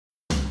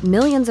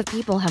Millions of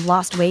people have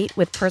lost weight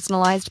with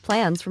personalized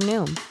plans from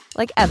Noom.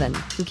 Like Evan,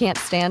 who can't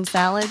stand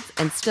salads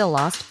and still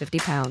lost 50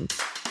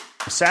 pounds.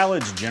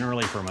 Salads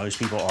generally for most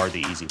people are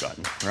the easy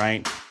button,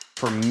 right?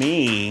 For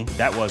me,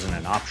 that wasn't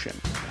an option.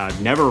 I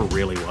never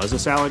really was a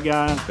salad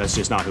guy. That's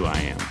just not who I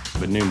am.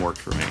 But Noom worked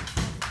for me.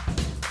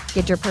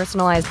 Get your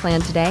personalized plan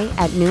today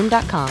at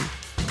Noom.com.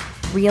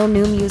 Real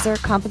Noom user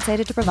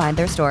compensated to provide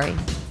their story.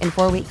 In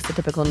 4 weeks, the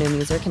typical Noom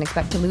user can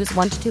expect to lose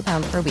 1 to 2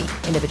 pounds per week.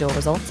 Individual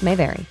results may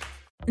vary.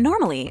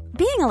 Normally,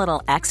 being a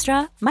little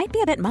extra might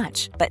be a bit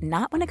much, but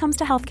not when it comes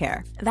to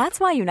healthcare. That's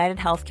why United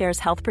Healthcare's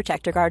Health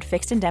Protector Guard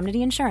fixed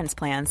indemnity insurance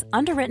plans,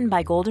 underwritten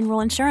by Golden Rule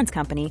Insurance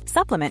Company,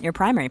 supplement your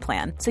primary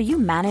plan so you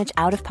manage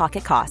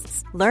out-of-pocket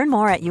costs. Learn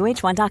more at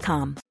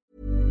uh1.com.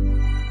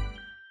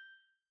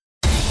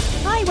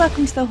 Hi,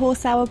 welcome to the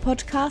Horse Hour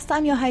podcast.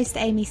 I'm your host,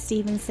 Amy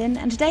Stevenson,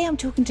 and today I'm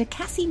talking to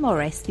Cassie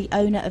Morris, the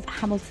owner of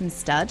Hamilton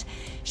Stud.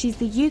 She's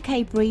the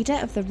UK breeder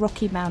of the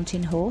Rocky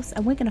Mountain horse,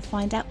 and we're going to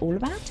find out all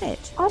about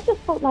it. I just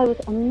thought they was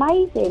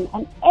amazing,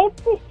 and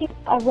everything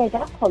I read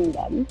up on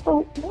them,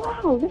 thought,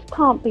 wow, this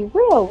can't be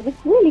real. This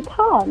really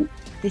can't.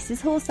 This is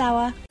Horse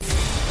Hour.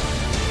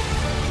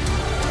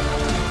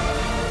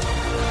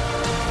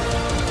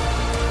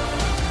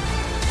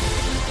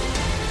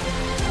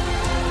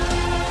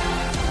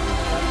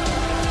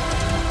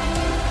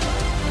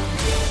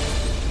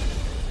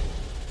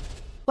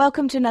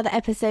 Welcome to another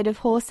episode of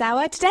Horse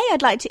Hour. Today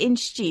I'd like to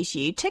introduce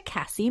you to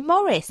Cassie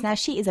Morris. Now,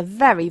 she is a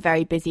very,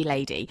 very busy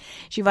lady.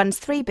 She runs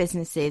 3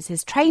 businesses,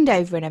 has trained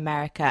over in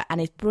America, and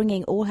is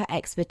bringing all her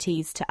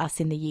expertise to us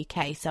in the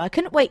UK. So I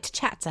couldn't wait to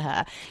chat to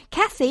her.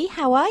 Cassie,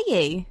 how are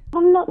you?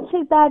 I'm not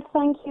too bad,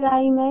 thank you,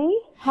 Amy.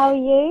 How are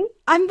you?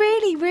 I'm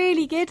really,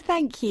 really good,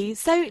 thank you.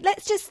 So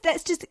let's just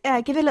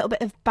give a little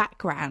bit of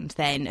background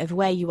then of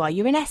where you are.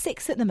 You're in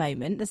Essex at the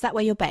moment. Is that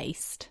where you're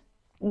based?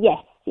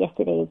 Yes,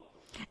 it is.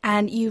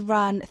 And you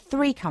run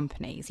 3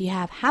 companies. You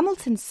have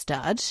Hamilton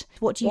Stud.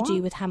 What do you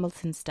do with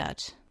Hamilton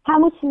Stud?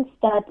 Hamilton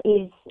Stud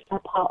is a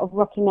part of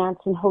Rocky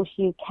Mountain Horse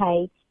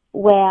UK,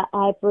 where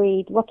I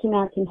breed Rocky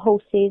Mountain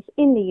horses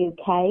in the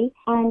UK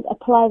and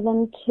apply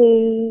them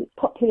to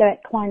popular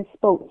equine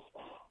sports,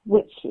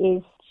 which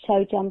is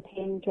show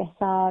jumping,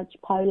 dressage,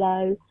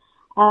 polo,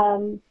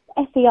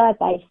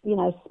 FEI-based,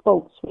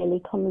 sports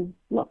really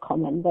not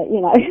common, but,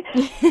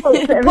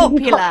 sports that are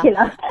really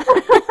popular.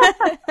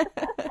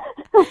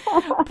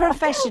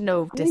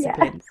 Professional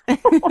disciplines. Yeah.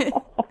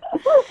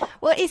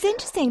 Well, it's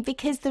interesting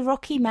because the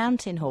Rocky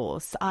Mountain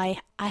horse, I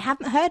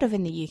haven't heard of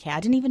in the UK. I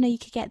didn't even know you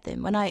could get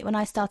them. When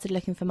I started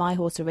looking for my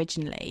horse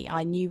originally,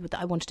 I knew that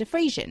I wanted a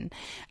Frisian.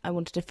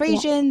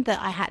 That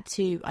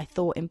I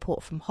thought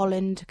import from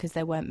Holland because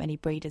there weren't many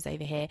breeders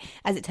over here.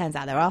 As it turns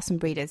out, there are some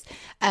breeders.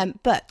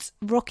 But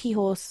Rocky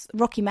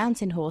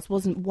Mountain horse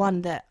wasn't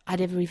one that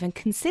I'd ever even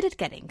considered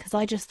getting because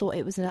I just thought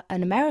it was an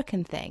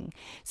American thing.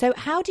 So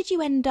how did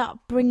you end up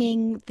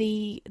bringing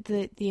the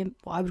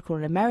what I would call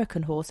an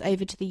American horse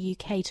over to the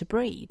UK to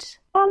breed?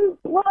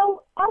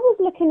 Well, I was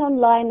looking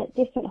online at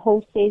different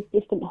horses,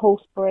 different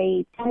horse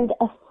breeds, and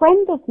a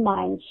friend of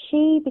mine,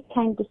 she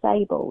became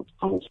disabled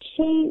and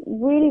she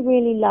really,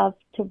 really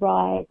loved to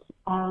ride.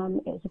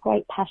 It was a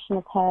great passion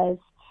of hers.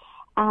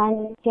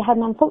 And she had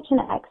an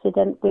unfortunate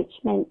accident which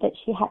meant that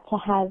she had to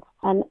have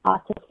an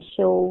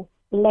artificial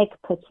leg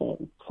put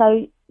in.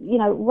 So,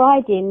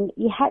 riding,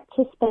 you had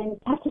to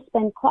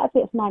spend quite a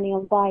bit of money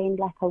on buying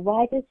like a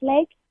rider's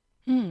leg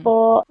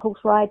for horse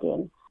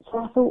riding. So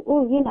I thought,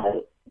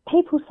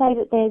 people say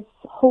that there's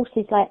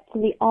horses like for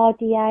the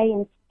RDA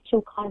and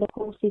special kind of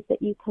horses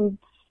that you can,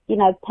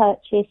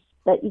 purchase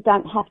that you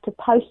don't have to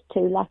post to,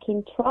 like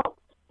in trot,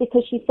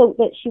 because she thought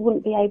that she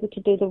wouldn't be able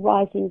to do the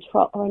rising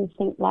trot or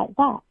anything like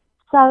that.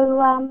 So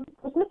I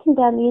was looking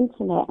down the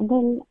internet and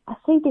then I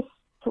see this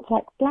sort of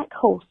like black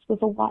horse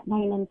with a white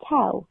mane and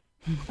tail.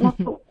 And I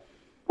thought,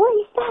 what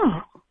is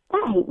that?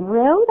 That ain't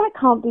real. That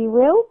can't be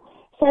real.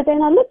 So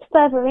then I looked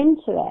further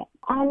into it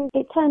and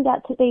it turned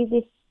out to be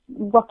this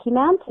Rocky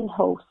Mountain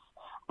horse.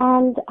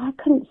 And I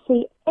couldn't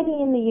see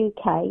any in the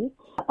UK.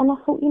 And I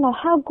thought,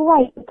 how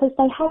great, because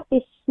they have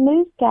this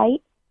smooth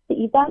gait that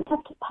you don't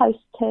have to post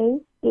to.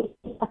 It's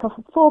like a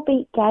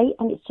 4-beat gait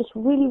and it's just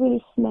really,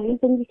 really smooth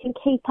and you can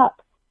keep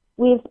up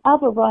with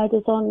other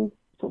riders on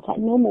sort of like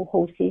normal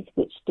horses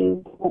which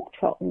do walk,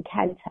 trot and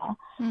canter.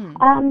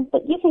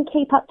 But you can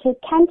keep up to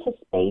canter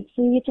speeds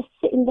and you're just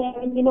sitting there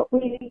and you're not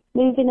really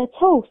moving at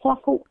all. So I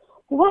thought,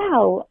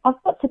 wow,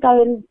 I've got to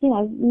go and,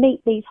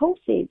 meet these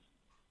horses.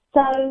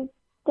 So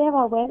there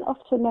I went off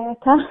to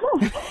America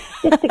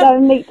just to go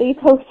and meet these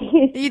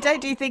horses. You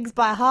don't do things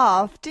by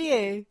half, do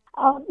you?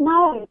 Oh,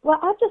 no. Well,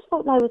 I just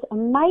thought they was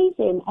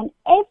amazing. And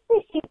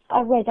everything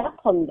I read up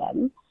on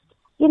them,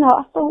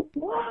 I thought,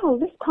 wow,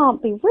 this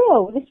can't be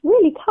real. This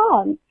really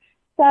can't.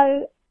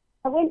 So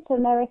I went to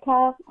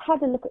America,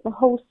 had a look at the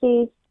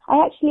horses.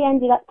 I actually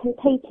ended up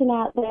competing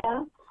out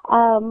there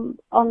on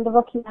the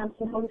Rocky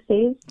Mountain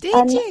horses.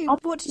 Did you?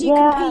 What did you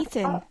compete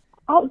in?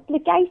 The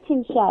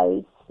gating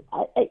shows.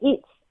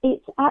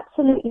 it's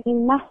absolutely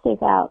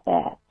massive out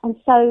there. And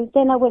so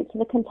then I went to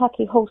the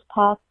Kentucky Horse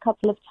Park a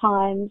couple of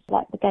times,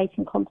 like the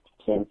gaiting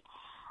competitions.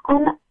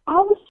 And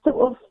I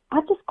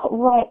just got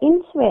right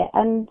into it.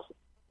 And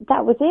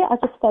that was it. I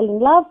just fell in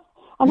love.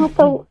 And I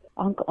thought,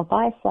 I've got to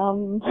buy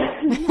some.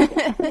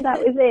 That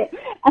was it.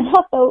 And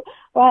I thought,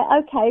 right,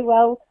 okay,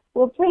 well,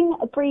 we'll bring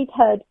a breed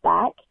herd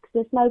back, because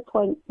there's no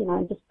point,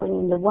 just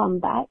bringing the one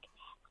back.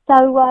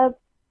 So,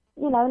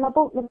 and I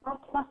bought them back,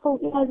 and I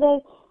thought,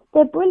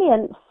 they're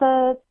brilliant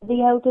for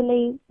the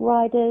elderly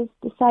riders,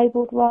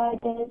 disabled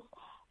riders,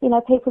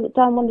 people that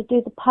don't want to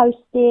do the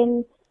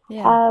posting.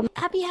 Yeah.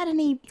 Have you had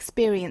any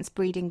experience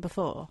breeding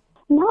before?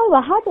 No,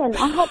 I hadn't.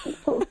 I hadn't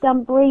sort of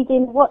done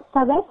breeding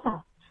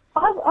whatsoever.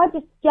 I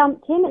just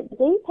jumped in at the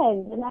deep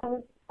end, and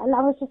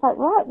I was just like,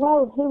 right,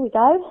 well, here we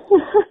go.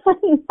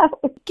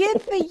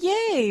 Good for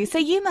you. So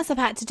you must have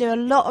had to do a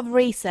lot of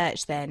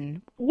research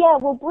then. Yeah,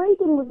 well,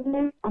 breeding was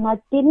new, and I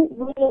didn't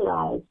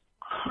realise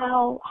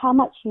how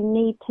much you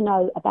need to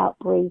know about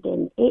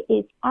breeding. It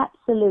is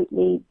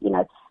absolutely,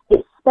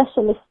 it's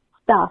specialist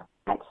stuff,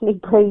 actually,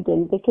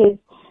 breeding, because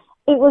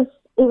it was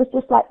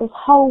just like this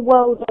whole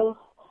world of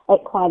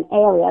equine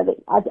area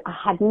that I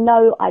had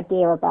no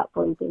idea about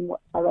breeding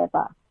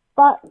whatsoever.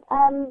 But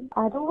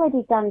I'd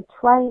already done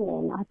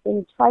training. I'd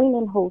been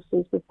training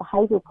horses with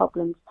behavioural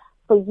problems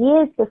for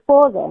years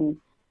before then.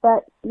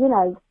 But,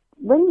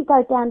 when you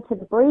go down to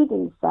the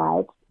breeding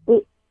side,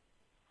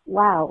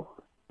 wow,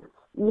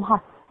 you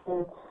have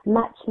to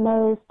match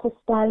mares to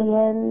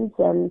stallions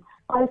and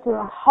go through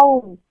a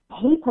whole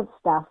heap of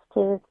stuff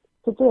to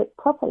do it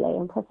properly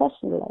and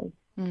professionally.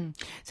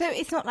 So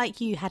it's not like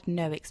you had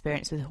no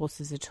experience with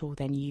horses at all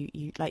then.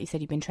 You like you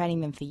said, you've been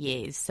training them for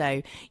years,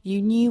 so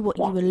you knew what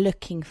you were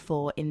looking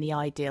for in the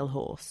ideal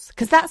horse,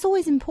 because that's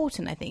always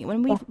important. I think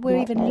when we're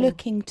even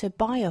looking to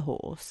buy a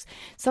horse,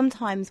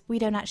 sometimes we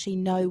don't actually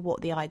know what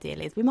the ideal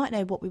is. We might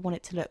know what we want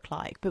it to look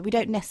like, but we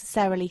don't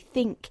necessarily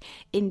think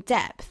in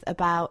depth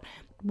about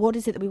what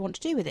is it that we want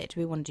to do with it. Do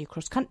we want to do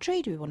cross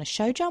country? Do we want to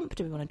show jump?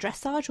 Do we want to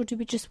dressage? Or do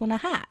we just want to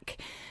hack?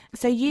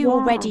 So you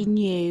already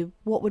knew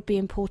what would be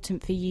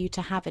important for you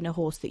to have in a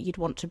horse that you'd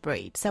want to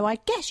breed. So I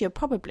guess you're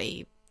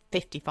probably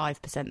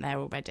 55% there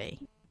already.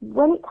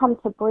 When it comes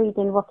to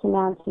breeding Rocky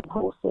Mountain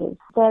horses,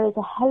 there is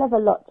a hell of a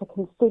lot to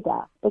consider,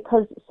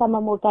 because some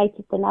are more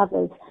gated than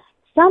others.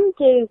 Some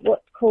do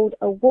what's called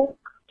a walk,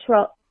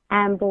 trot,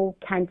 amble,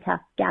 canter,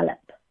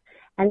 gallop.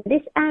 And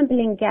this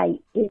ambling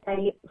gait is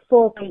a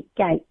 4-beat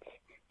gait.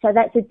 So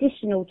that's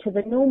additional to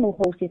the normal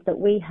horses that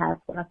we have,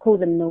 what I call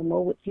them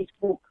normal, which is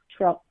walk,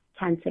 trot,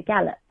 canter,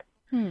 gallop.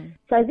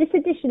 So this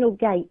additional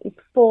gait is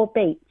 4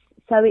 beats.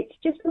 So it's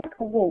just like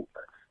a walk,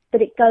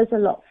 but it goes a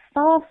lot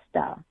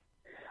faster.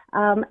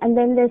 And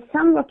then there's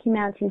some Rocky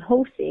Mountain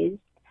horses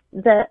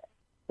that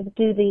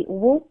do the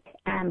walk,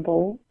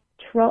 amble,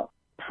 trot,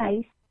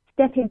 pace,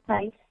 step in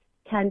pace,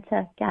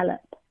 canter,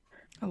 gallop.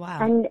 Oh, wow.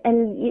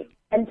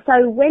 And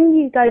so when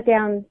you go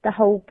down the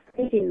whole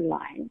breeding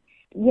line,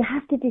 you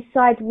have to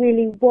decide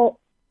really what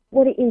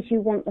it is you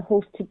want the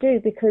horse to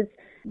do, because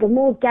the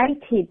more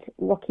gated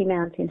Rocky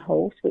Mountain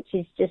horse, which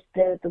is just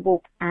the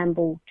walk,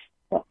 amble,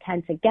 trot,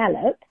 canter,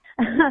 gallop,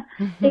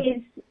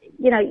 is,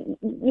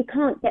 you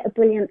can't get a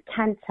brilliant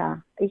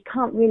canter. You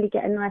can't really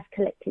get a nice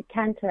collected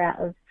canter out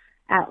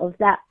of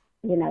that,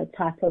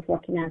 type of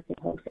Rocky Mountain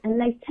horse. And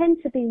they tend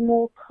to be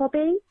more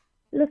cobby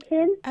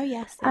looking. Oh,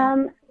 yes.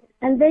 And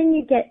then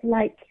you get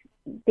like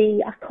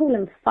I call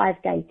them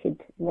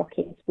 5-gated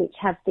Rockies, which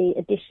have the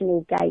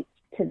additional gate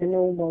to the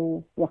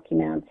normal Rocky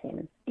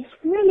Mountain. It's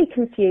really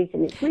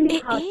confusing. It's really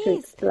hard to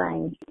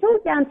explain. It's all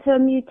down to a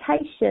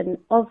mutation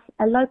of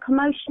a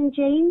locomotion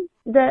gene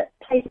that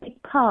plays a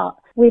big part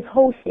with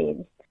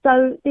horses.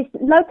 So this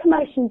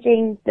locomotion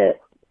gene that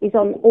is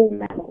on all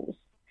mammals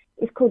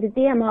is called the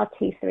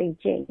DMRT3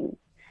 gene.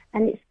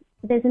 And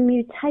there's a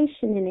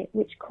mutation in it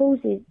which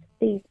causes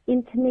these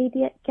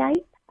intermediate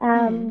gaits.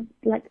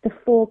 Like the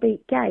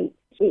 4-beat gait.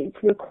 It's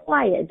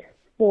required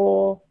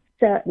for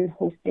certain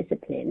horse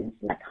disciplines,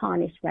 like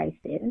harness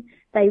racing.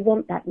 They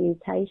want that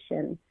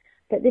mutation.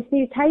 But this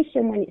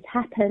mutation, when it's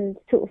happened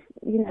sort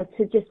of,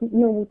 to just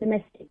normal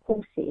domestic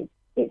horses,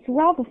 it's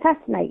rather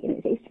fascinating.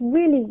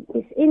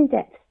 It's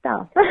in-depth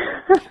stuff.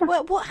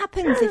 Well, what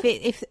happens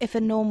if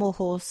a normal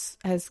horse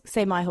has,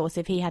 say my horse,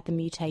 if he had the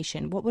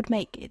mutation, what would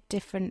make it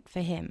different for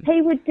him?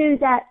 He would do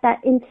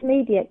that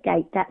intermediate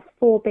gait, that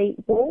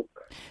 4-beat walk.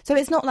 So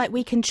it's not like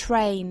we can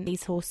train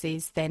these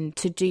horses then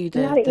to do the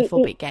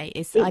 4-beat gait.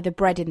 It's either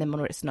bred in them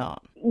or it's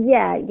not.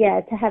 Yeah,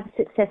 to have a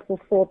successful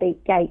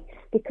 4-beat gait,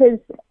 because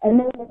a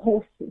normal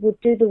horse would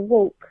do the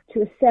walk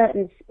to a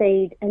certain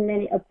speed and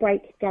then it'll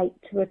break gait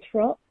to a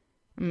trot.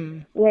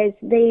 Whereas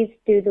these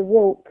do the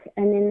walk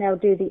and then they'll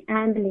do the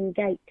ambling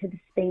gait to the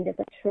speed of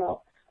a trot,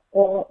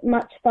 or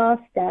much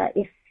faster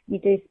if you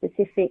do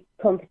specific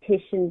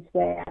competitions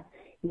where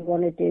you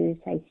want to do,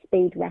 say,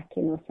 speed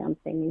racking or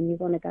something and you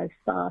want to go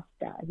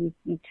faster.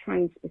 You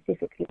train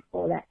specifically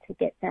for that to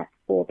get that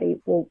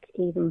 4-beat walk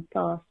even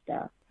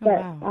faster.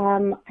 But,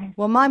 wow.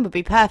 Well, mine would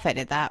be perfect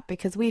at that,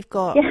 because we've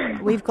got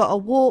a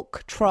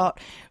walk, trot,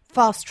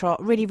 fast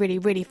trot, really, really,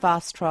 really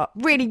fast trot,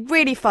 really,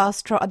 really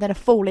fast trot, and then a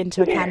fall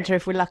into a canter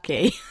if we're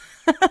lucky.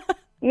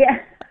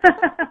 Yeah.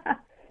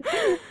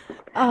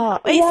 Oh,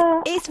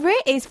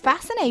 it's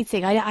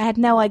fascinating. I had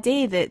no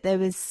idea that there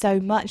was so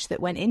much that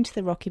went into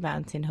the Rocky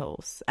Mountain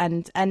Horse,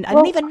 and I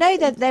didn't even know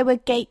that there were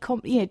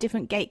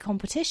different gate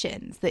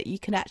competitions that you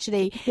can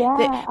actually.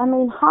 Yeah, I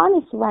mean,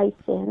 harness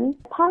racing.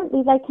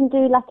 Apparently, they can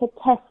do like a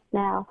test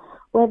now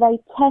where they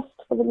test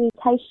for the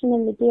mutation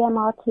in the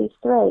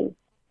DMRT3,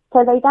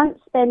 so they don't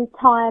spend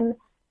time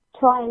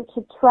trying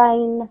to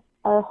train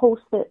a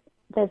horse that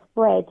they've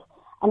bred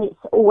and it's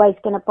always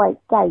going to break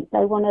gate.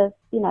 They want to,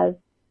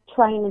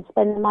 train and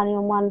spend the money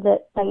on one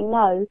that they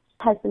know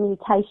has the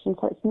mutation,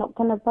 so it's not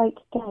going to break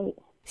gate.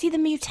 See, the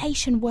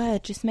mutation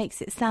word just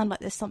makes it sound like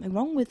there's something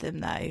wrong with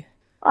them, though.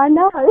 I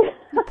know.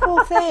 The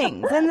poor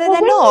things. And they're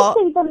when not.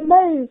 You see them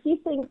move, you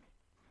think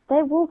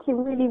they're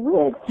walking really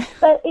weird.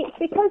 But it's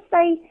because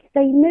they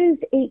move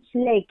each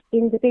leg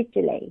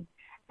individually,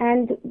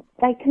 and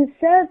they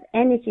conserve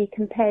energy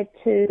compared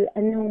to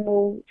a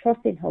normal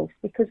trotting horse,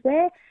 because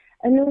where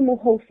a normal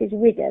horse is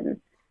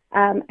ridden,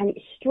 and it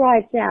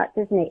strides out,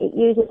 doesn't it? It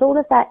uses all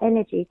of that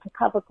energy to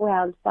cover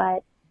ground by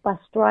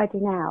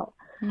striding out.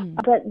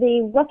 But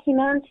the Rocky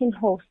Mountain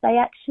Horse, they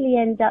actually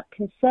end up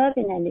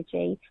conserving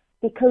energy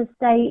because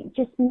they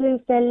just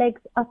move their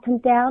legs up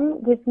and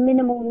down with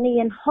minimal knee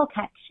and hock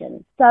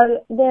action.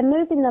 So they're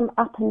moving them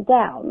up and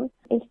down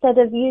instead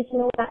of using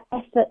all that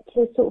effort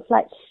to sort of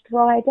like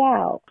stride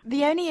out.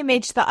 The only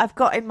image that I've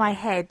got in my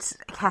head,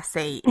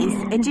 Cassie,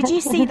 is did you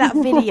see that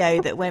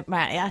video that went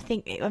round? I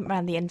think it went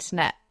around the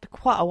internet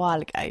quite a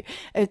while ago,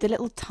 of the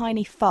little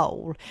tiny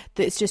foal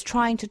that's just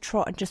trying to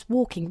trot and just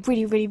walking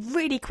really, really,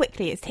 really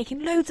quickly. It's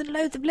taking loads and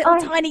loads of little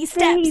tiny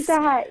steps. See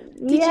that.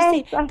 Did you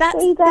see? That's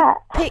the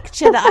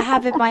picture that I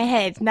have in my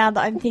head now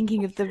that I'm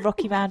thinking of the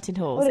Rocky Mountain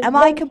Horse. Am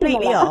I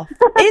completely off? Is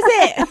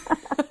it?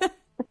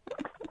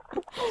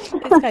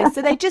 It's close.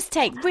 So they just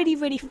take really,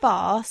 really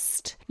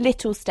fast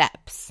little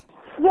steps.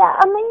 Yeah,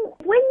 I mean,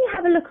 when you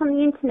have a look on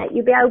the internet,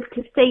 you'll be able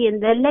to see,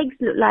 and their legs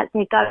look like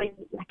they're going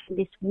like in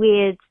this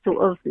weird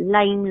sort of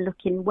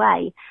lame-looking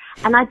way.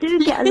 And I do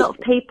get a lot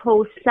of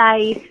people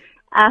say,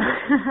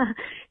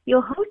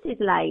 your horse is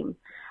lame.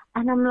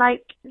 And I'm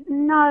like,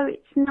 no,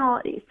 it's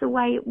not. It's the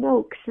way it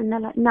walks. And they're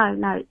like,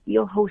 no,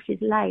 your horse is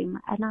lame.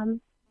 And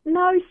I'm,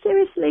 no,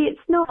 seriously, it's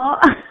not.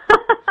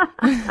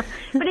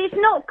 But it's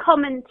not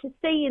common to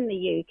see in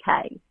the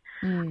UK.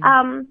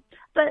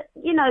 But,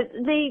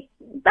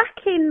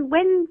 back in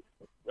when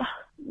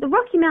the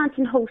Rocky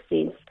Mountain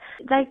Horses,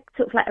 they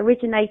sort of like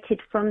originated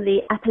from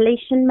the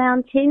Appalachian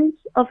Mountains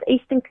of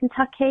eastern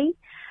Kentucky.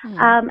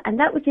 And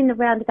that was in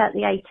around about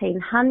the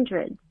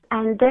 1800s.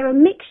 And they're a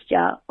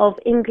mixture of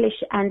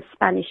English and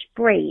Spanish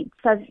breeds.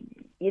 So,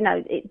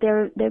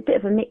 they're a bit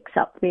of a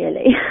mix-up,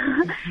 really.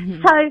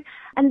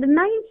 And the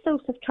main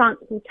source of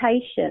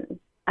transportation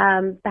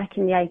back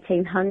in the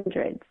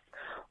 1800s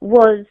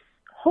was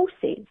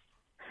horses.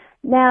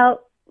 Now,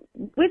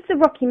 with the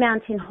Rocky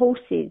Mountain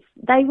Horses,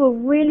 they were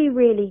really,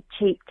 really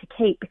cheap to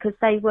keep because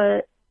they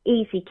were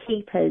easy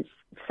keepers,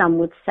 some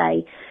would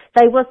say.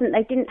 They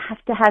didn't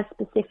have to have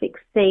specific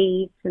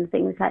feeds and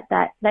things like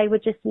that. They were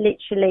just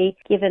literally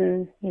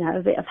given,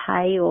 a bit of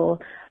hay or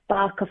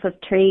bark off of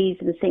trees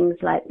and things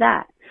like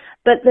that.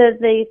 But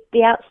the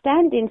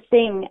outstanding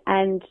thing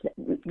and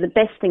the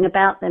best thing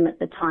about them at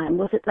the time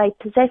was that they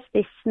possessed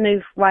this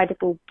smooth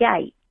rideable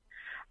gait,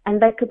 and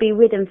they could be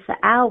ridden for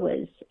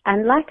hours.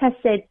 And like I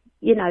said,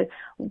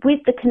 with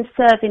the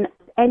conserving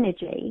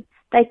energy,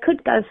 they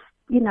could go,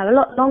 a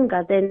lot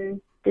longer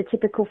than the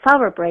typical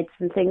thoroughbreds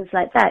and things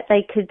like that.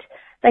 They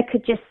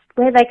could just,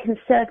 where they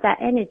conserve that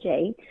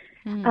energy,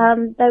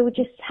 they would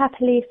just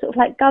happily sort of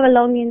like go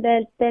along in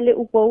their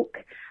little walk,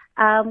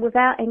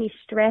 without any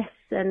stress,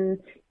 and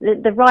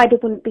the rider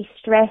wouldn't be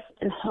stressed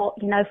and hot,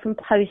 from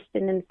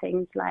posting and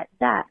things like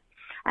that.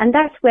 And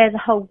that's where the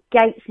whole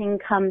gait thing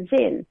comes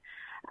in.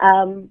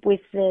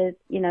 With the,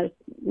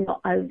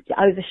 not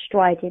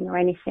overstriding or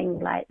anything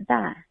like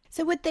that.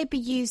 So would they be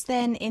used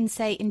then in,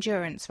 say,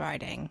 endurance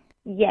riding?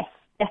 Yes,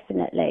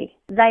 definitely.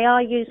 They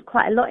are used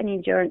quite a lot in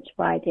endurance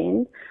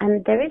riding.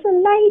 And there is a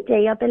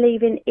lady, I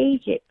believe, in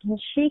Egypt,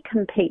 and she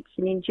competes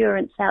in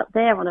endurance out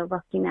there on a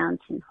Rocky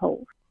Mountain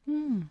horse.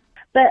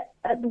 But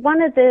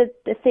one of the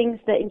things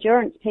that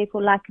endurance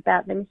people like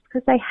about them is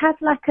because they have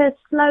like a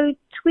slow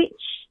twitch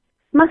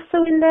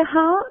muscle in their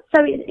heart.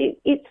 So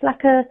it's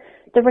like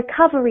the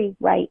recovery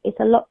rate is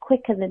a lot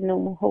quicker than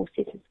normal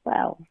horses as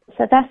well.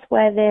 So that's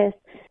where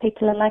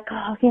people are like,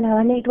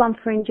 I need one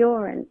for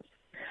endurance.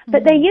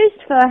 But they're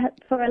used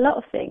for a lot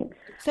of things.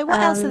 So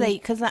what else are they?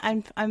 Because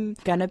I'm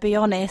going to be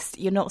honest,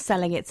 you're not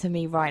selling it to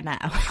me right now.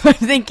 I'm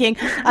thinking,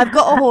 I've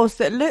got a horse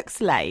that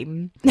looks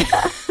lame,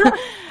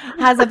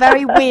 has a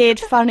very weird,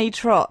 funny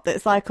trot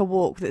that's like a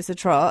walk that's a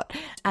trot,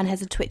 and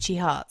has a twitchy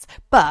heart.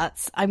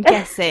 But I'm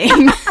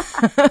guessing...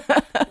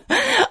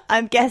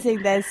 I'm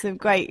guessing there's some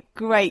great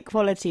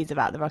qualities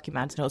about the Rocky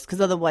Mountain Horse,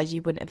 because otherwise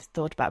you wouldn't have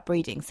thought about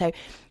breeding. So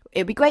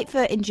It'd be great for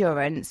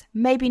endurance,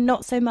 maybe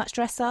not so much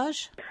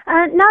dressage?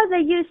 No, they're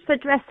used for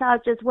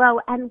dressage as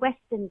well, and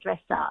Western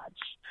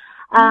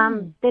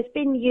dressage. They've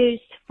been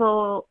used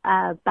for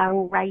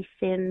barrel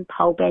racing,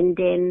 pole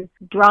bending,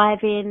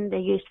 driving. They're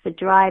used for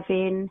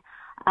driving.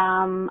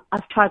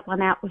 I've tried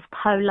one out with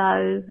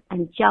polo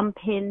and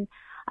jumping.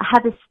 I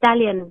have a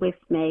stallion with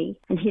me,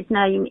 and his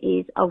name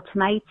is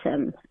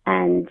Ultimatum.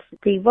 And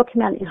the Rocky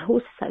Mountain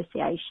Horse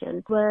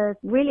Association were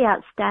really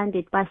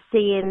outstanded by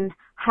seeing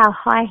how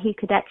high he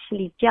could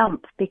actually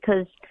jump,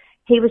 because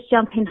he was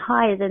jumping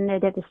higher than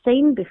they'd ever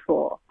seen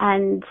before.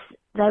 And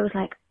they was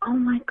like, oh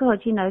my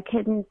God,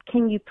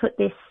 can you put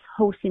this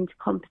horse into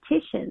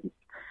competitions?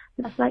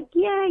 And I was like,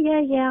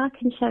 yeah, I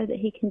can show that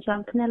he can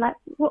jump. And they're like,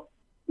 what,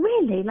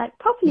 really? Like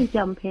properly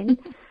jumping?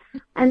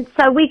 And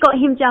so we got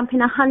him jumping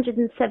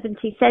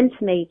 170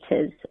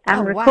 centimetres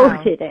and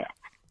recorded it.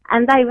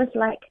 And they was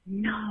like,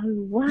 no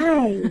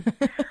way.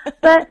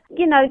 But,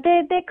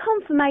 their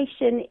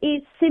conformation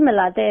is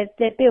similar.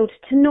 They're built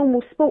to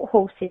normal sport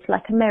horses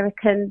like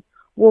American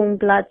warm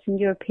bloods and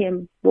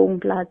European warm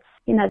bloods.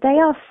 They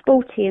are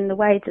sporty in the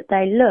way that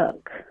they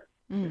look.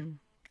 Mm.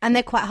 And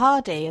they're quite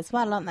hardy as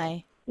well, aren't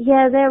they?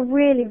 Yeah, they're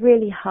really,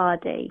 really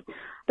hardy.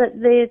 But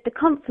the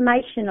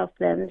conformation of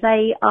them,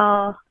 they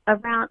are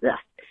around,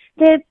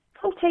 they're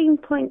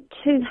 14.2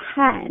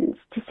 hands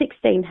to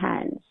 16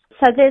 hands.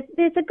 So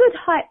there's a good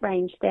height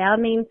range there. I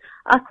mean,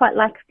 I quite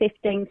like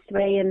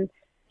 15.3, and,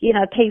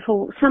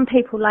 some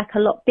people like a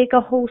lot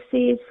bigger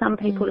horses, some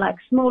people like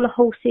smaller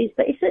horses,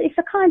 but it's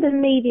a kind of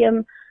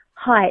medium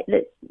height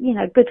that's,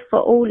 good for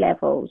all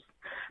levels.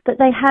 But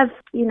they have,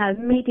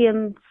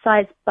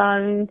 medium-sized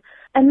bone.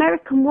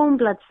 American warm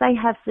bloods, they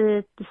have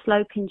the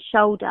sloping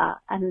shoulder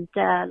and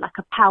like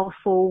a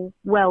powerful,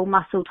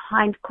 well-muscled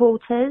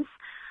hindquarters.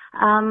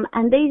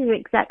 And these are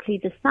exactly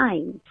the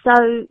same.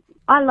 So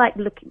I like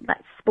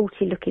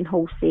sporty-looking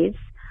horses.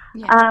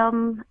 Yeah.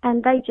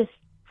 And they just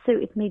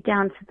suited me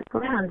down to the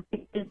ground,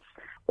 because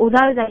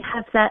although they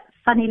have that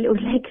funny little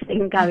leg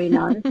thing going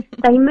on,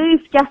 they move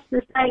just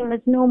the same as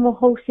normal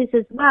horses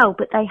as well,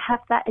 but they have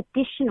that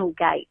additional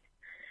gait.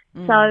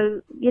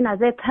 So,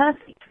 they're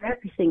perfect for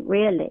everything,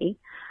 really.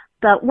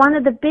 But one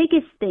of the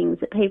biggest things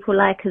that people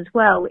like as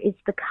well is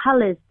the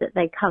colours that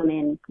they come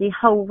in, the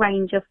whole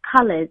range of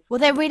colours. Well,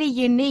 they're really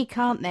unique,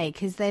 aren't they?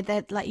 Because they're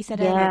like you said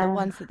earlier, the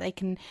ones that they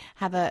can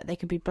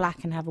be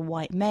black and have a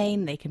white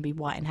mane, they can be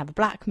white and have a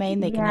black mane,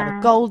 they can have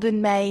a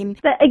golden mane.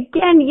 But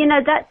again,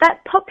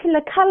 that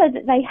popular colour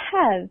that they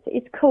have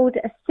is called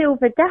a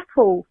silver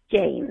dapple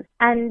gene.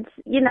 And,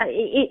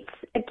 it's,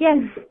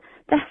 again,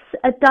 that's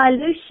a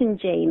dilution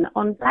gene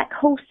on black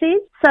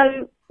horses.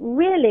 So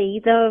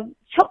really, the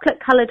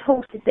chocolate-coloured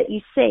horses that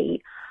you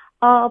see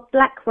are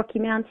black Rocky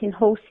Mountain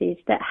horses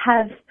that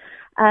have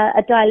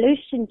a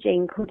dilution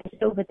gene called a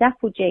silver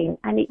dapple gene,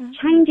 and it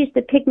changes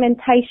the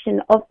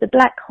pigmentation of the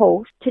black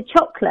horse to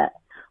chocolate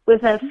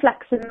with a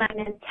flaxen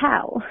mane and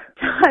tail.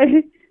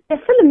 So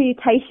they're full of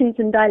mutations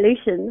and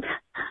dilutions.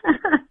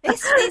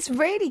 It's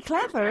really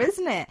clever,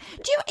 isn't it?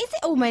 Is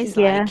it almost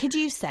like,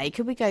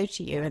 could we go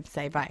to you and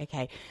say, right,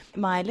 okay,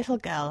 my little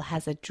girl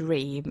has a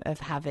dream of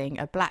having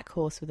a black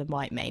horse with a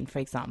white mane, for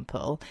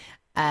example,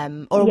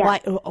 or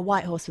a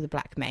white horse with a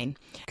black mane.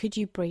 Could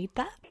you breed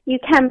that? You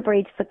can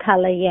breed for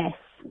colour, yes.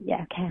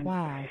 Yeah, I can.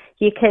 Wow.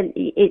 You can,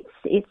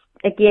 it's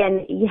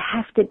again, you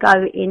have to go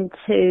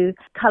into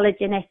colour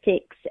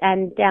genetics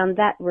and down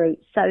that route.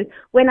 So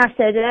when I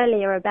said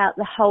earlier about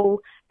the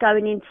whole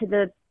going into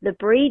the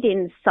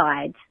breeding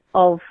side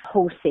of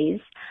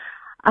horses,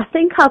 I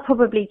think I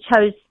probably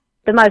chose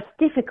the most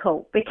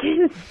difficult,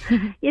 because,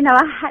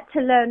 I had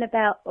to learn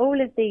about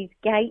all of these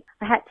gaits.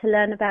 I had to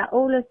learn about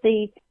all of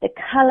the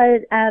colour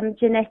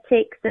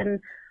genetics, and,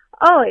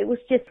 it was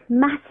just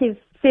massive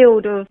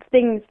field of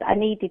things that I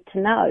needed to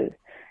know.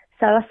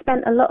 So I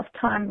spent a lot of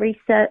time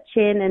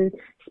researching and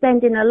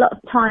spending a lot of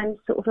time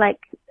sort of like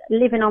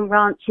living on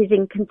ranches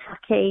in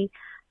Kentucky,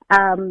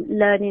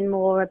 learning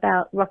more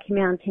about Rocky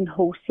Mountain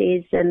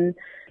horses and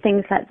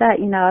things like that.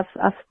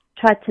 I've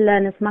tried to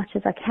learn as much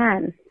as I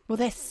can. Well,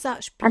 they're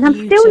such beautiful.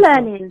 And I'm still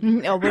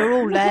learning. Oh, we're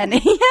all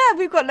learning. Yeah,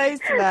 we've got loads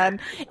to learn.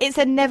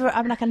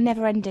 I'm like a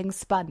never-ending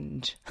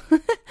sponge.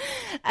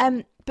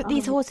 But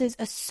these horses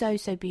are so,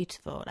 so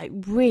beautiful. Like,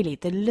 really,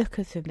 the look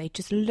of them, they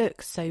just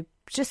look so,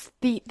 just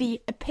the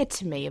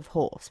epitome of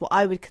horse. What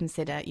I would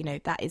consider,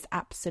 that is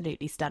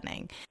absolutely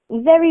stunning.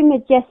 Very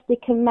majestic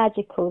and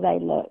magical they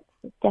look,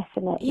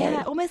 definitely.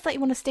 Yeah, almost like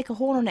you want to stick a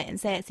horn on it and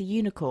say it's a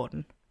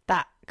unicorn.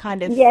 That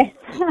kind of... Yes.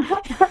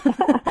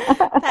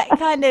 that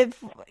kind of,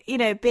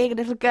 being a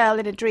little girl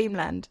in a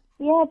dreamland.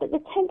 Yeah, but the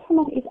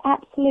temperament is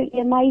absolutely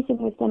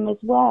amazing with them as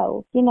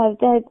well. They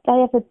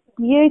have a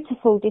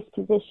beautiful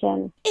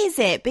disposition. Is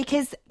it?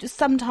 Because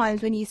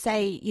sometimes when you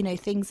say,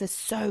 things are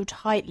so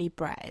tightly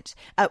bred,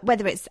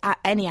 whether it's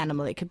any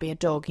animal, it could be a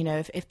dog,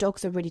 if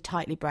dogs are really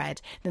tightly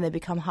bred, then they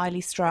become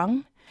highly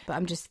strung. But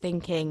I'm just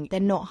thinking they're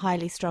not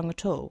highly strung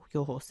at all,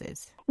 your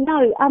horses.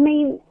 No, I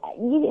mean,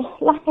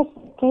 like I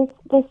said,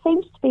 there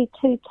seems to be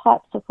two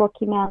types of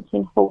Rocky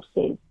Mountain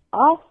horses.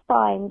 I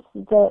find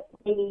that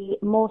the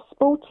more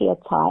sportier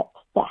types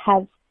that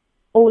have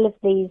all of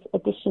these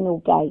additional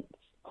gaits.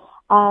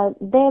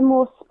 They're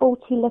more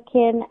sporty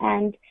looking,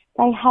 and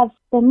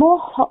they're more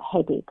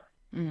hot-headed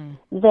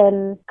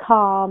than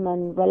calm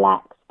and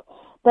relaxed.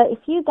 But if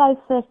you go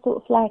for sort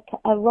of like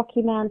a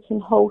Rocky Mountain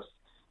horse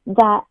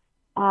that,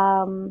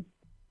 has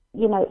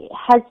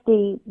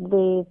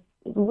the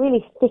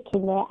really thick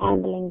in their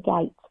ambling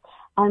gait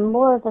and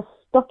more of a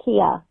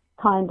stockier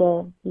kind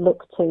of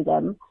look to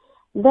them,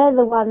 they're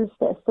the ones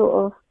that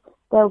sort of,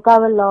 they'll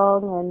go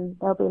along and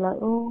they'll be like,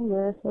 oh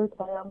yes,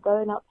 okay, I'm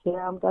going up here,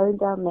 I'm going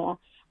down there.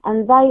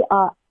 And they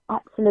are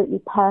absolutely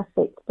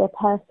perfect. They're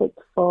perfect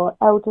for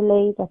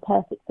elderly, they're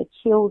perfect for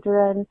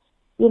children,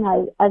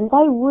 and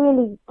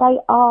they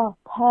are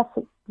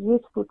perfect,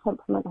 beautiful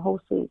temperament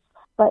horses.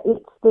 But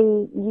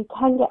you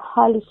can get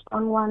highly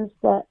strung ones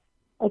that,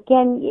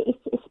 again, it's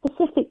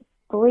specific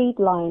breed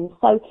lines.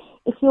 So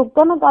if you're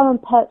going to go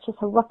and purchase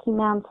a Rocky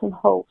Mountain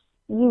horse,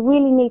 you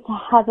really need to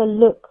have a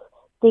look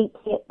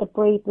deeply at the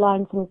breed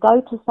lines and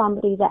go to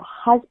somebody that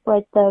has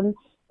bred them,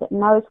 that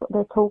knows what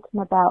they're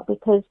talking about,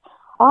 because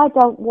I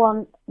don't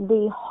want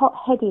the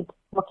hot-headed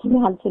Rocky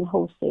Mountain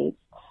horses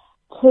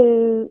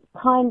to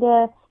kind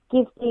of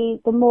give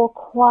the more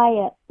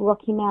quiet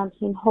Rocky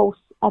Mountain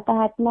horse a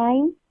bad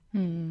name.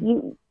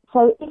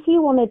 So if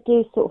you want to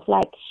do sort of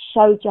like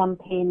show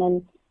jumping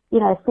and,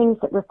 things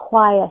that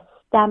require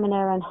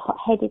stamina and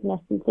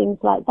hot-headedness and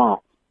things like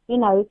that,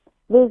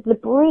 the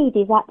breed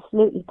is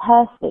absolutely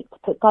perfect,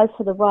 but go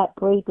for the right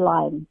breed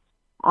line.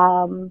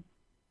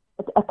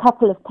 A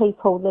couple of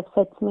people, they've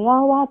said to me,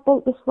 oh, I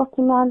bought this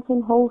Rocky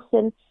Mountain horse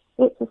and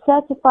it's a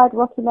certified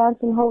Rocky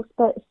Mountain horse,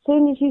 but as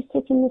soon as you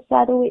sit in the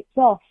saddle, it's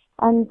off.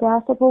 And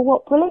I said, well,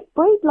 what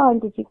breed line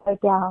did you go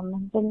down?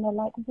 And then they're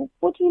like, well,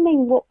 what do you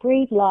mean, what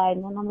breed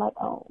line? And I'm like,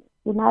 oh,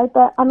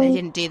 but I mean... They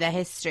didn't do their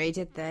history,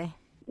 did they?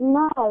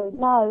 No.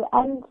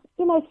 And,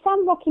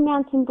 some Rocky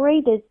Mountain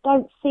breeders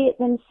don't see it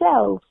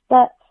themselves,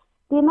 but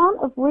the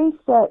amount of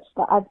research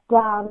that I've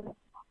done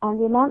and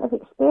the amount of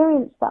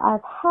experience that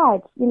I've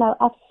had,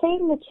 I've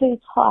seen the two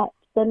types,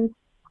 and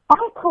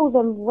I call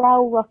them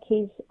rail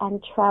Rockies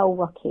and trail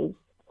Rockies.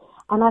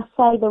 And I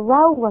say the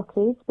rail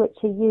Rockies,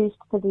 which are used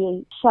for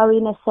the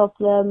showiness of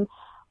them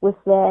with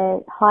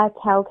their high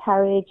tail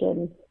carriage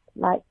and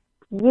like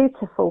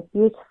beautiful,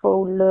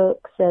 beautiful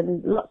looks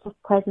and lots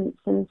of presence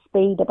and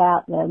speed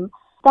about them,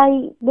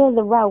 they're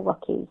the rail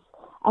Rockies.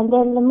 And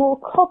then the more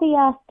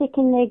cobbier, thick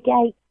in their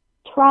gait,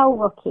 trail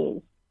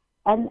Rockies.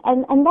 And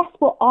that's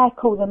what I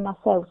call them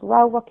myself,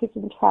 rail Rockies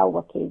and trail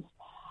Rockies.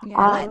 Yeah,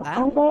 I like that.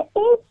 And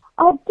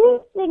I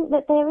do think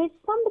that there is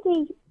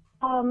somebody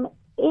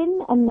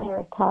in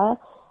America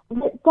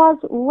that does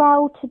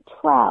rail to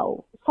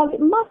trail. So it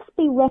must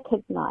be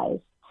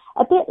recognised.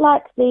 A bit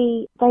like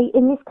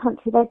in this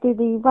country, they do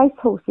the race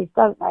horses,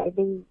 don't they?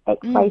 The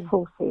ex-race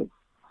horses.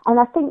 And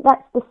I think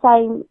that's the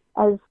same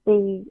as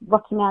the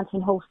Rocky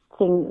Mountain horse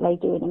thing that they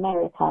do in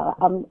America.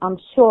 I'm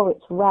sure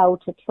it's rail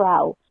to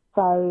trail.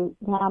 So,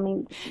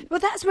 well,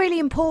 that's really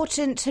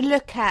important to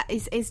look at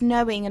is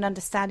knowing and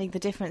understanding the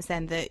difference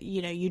then that,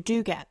 you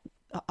do get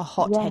a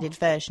hot-headed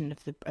version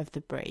of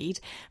the breed,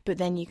 but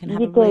then you can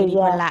have a really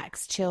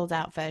relaxed, chilled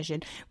out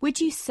version.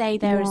 Would you say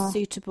they're as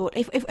suitable?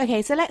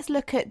 Okay, so let's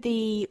look at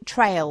the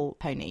trail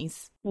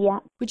ponies. Yeah.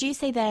 Would you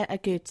say they're a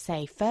good,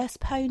 say, first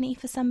pony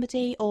for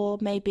somebody, or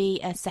maybe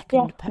a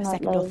second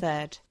or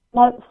third?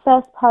 No,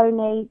 first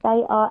pony.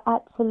 They are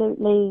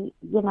absolutely,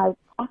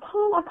 I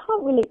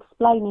can't really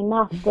explain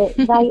enough that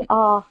they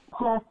are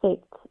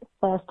perfect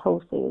first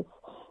horses.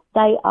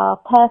 They are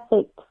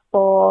perfect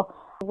for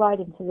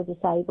riding for the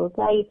disabled.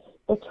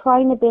 The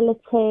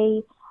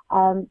trainability,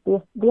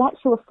 the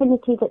actual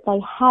affinity that they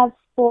have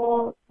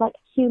for like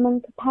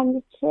human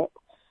companionship,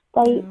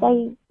 they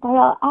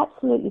are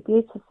absolutely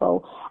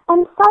beautiful.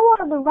 And so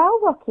are the rail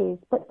Rockies,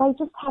 but they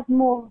just have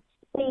more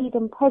speed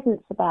and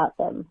presence about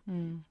them.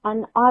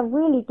 And I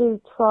really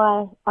do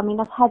try.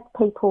 I've had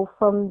people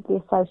from the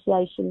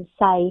association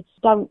say,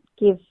 don't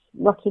give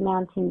Rocky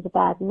Mountains a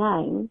bad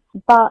name,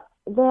 but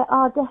there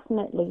are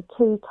definitely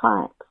two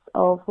types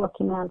of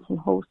Rocky Mountain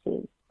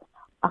horses,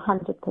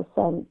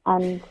 100%.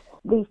 And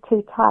these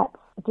two types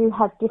do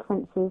have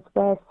differences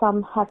where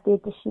some have the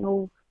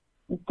additional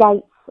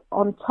gaits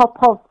on top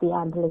of the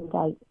ambling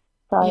gait.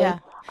 So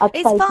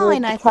it's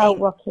fine, I think.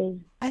 Rocky.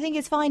 I think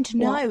it's fine to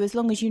know as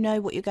long as you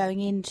know what you're going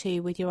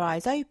into with your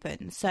eyes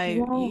open. So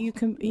you're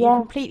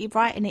completely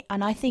right in it.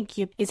 And I think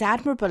it's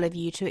admirable of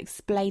you to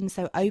explain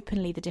so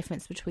openly the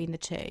difference between the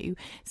two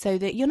so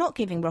that you're not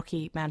giving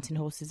Rocky Mountain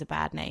horses a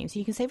bad name. So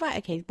you can say, right,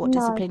 okay, what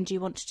discipline do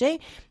you want to do?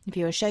 If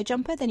you're a show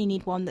jumper, then you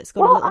need one that's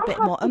got a little bit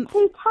more oomph.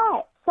 Two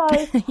types. So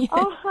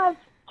I have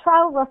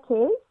trail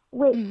Rockies,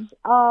 which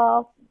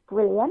are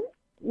brilliant,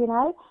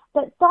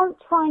 but don't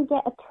try and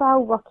get a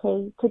trail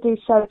Rocky to do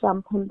show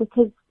jumping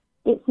because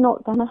it's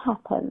not going to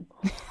happen.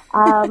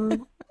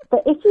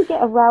 But if you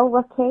get a rail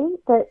Rocky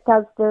that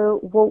does the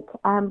walk,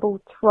 amble,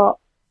 trot,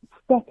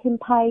 step in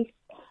pace,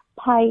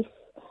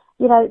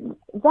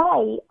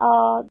 they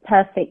are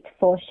perfect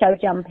for show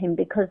jumping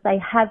because they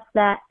have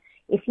that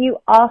if you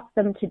ask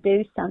them to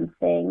do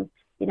something,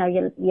 you know,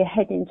 you're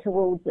heading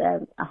towards a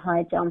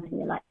high jump and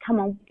you're like, come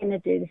on, we're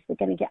going to do this, we're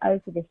going to get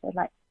over this. They're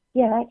like,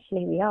 yeah,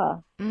 actually we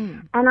are.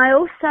 And I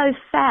also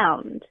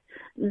found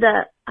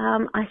that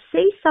I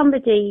see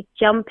somebody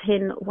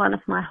jumping one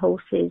of my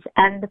horses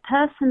and the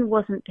person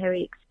wasn't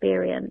very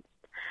experienced.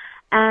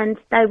 And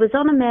they was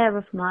on a mare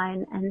of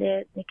mine and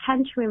they're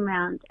cantering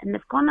round and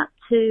they've gone up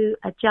to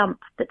a jump,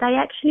 but they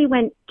actually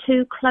went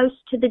too close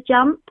to the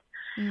jump.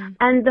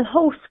 And the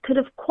horse could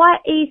have quite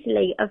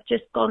easily have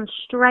just gone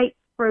straight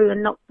through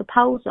and knocked the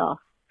poles off.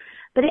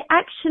 But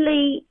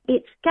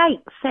its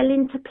gait fell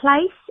into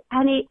place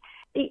and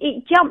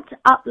it jumped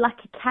up like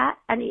a cat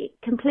and it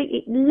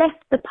completely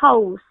left the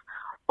poles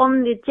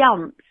on the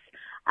jumps.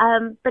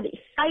 But it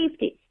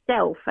saved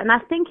itself. And I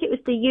think it was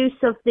the use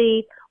of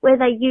where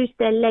they used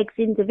their legs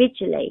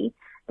individually,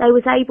 they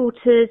was able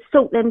to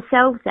sort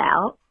themselves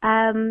out,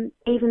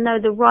 even though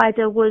the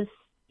rider was,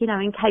 you know,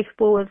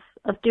 incapable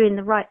of doing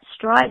the right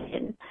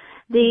striding.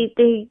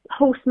 The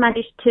horse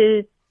managed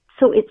to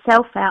sort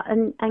itself out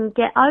and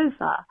get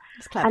over.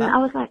 And I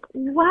was like,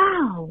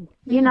 wow,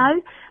 you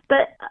know,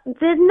 but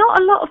there's not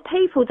a lot of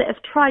people that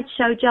have tried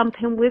show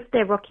jumping with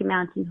their Rocky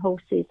Mountain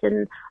horses.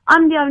 And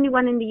I'm the only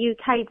one in the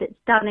UK that's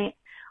done it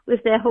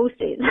with their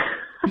horses.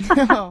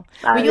 Well,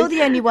 you're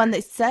the only one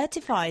that's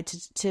certified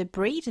to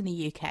breed in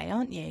the UK,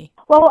 aren't you?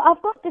 Well,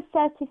 I've got the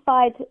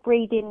certified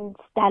breeding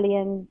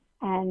stallion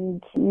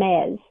and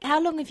mares.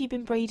 How long have you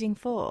been breeding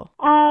for?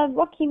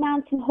 Rocky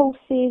Mountain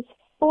horses,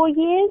 4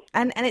 years.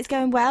 And it's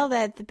going well?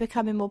 They're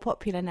becoming more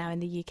popular now in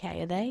the UK,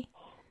 are they?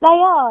 They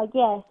are,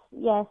 yes.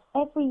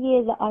 Every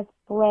year that I've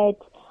bred,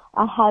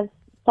 I have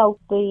sold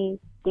the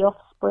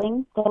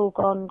offspring. They're all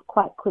gone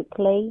quite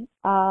quickly.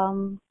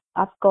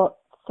 I've got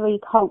 3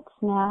 colts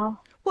now.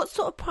 What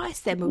sort of price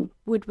then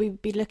would we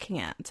be looking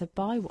at to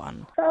buy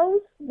one?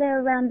 Those,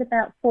 they're around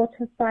about £4,000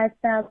 to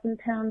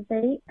 £5,000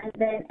 each. And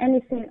then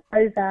anything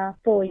over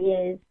 4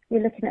 years,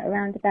 you're looking at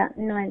around about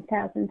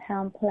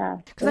 £9,000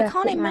 plus. Because I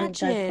can't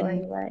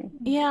imagine.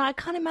 Yeah, I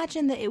can't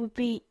imagine that it would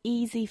be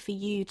easy for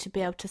you to be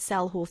able to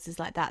sell horses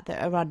like that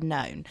are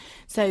unknown.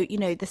 So, you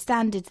know, the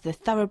standards, the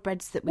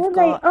thoroughbreds that we've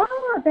got.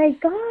 They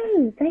go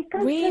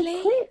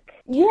really so quick.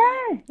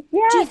 Yeah.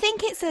 Do you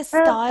think it's a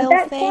style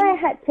that's thing? That's why I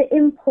had to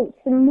import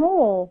some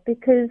more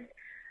because,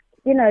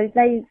 you know,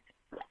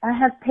 I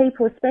have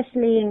people,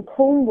 especially in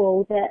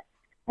Cornwall, that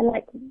are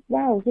like,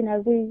 wow, you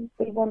know, we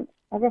want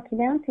a Rocky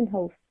Mountain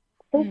horse.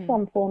 Source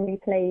one for me,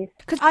 please.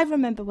 Because I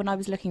remember when I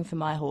was looking for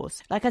my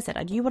horse, like I said,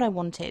 I knew what I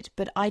wanted,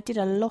 but I did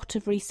a lot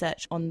of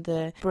research on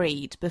the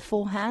breed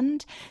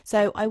beforehand.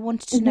 So I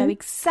wanted to know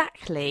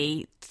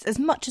exactly as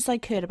much as I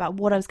could about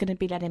what I was going to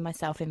be letting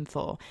myself in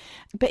for.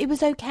 But it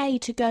was okay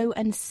to go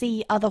and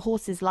see other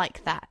horses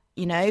like that,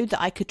 you know,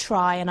 that I could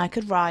try and I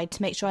could ride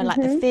to make sure I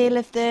like the feel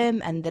of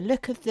them and the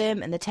look of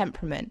them and the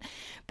temperament.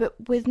 But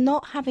with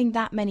not having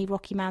that many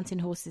Rocky Mountain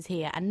horses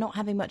here and not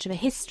having much of a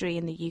history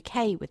in the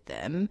UK with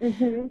them,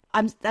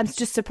 I'm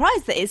just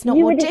surprised that it's not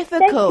more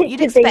difficult.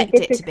 You'd expect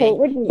it to be,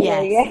 wouldn't you?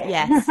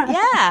 Yes,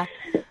 yeah.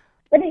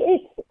 But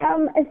it's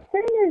as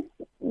soon as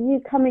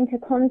you come into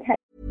contact.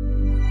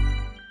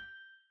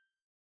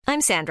 I'm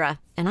Sandra,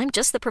 and I'm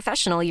just the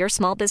professional your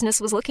small business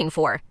was looking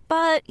for.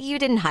 But you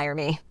didn't hire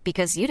me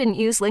because you didn't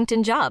use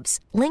LinkedIn Jobs.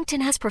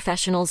 LinkedIn has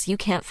professionals you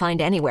can't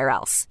find anywhere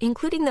else,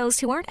 including those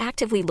who aren't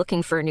actively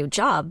looking for a new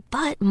job,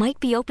 but might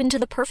be open to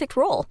the perfect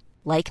role,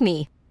 like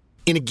me.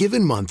 In a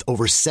given month,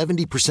 over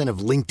 70% of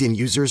LinkedIn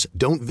users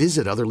don't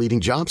visit other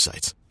leading job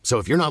sites. So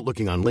if you're not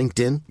looking on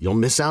LinkedIn, you'll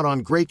miss out on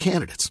great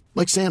candidates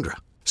like Sandra.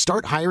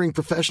 Start hiring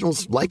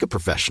professionals like a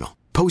professional.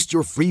 Post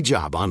your free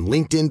job on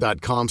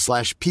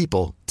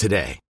linkedin.com/people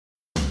today.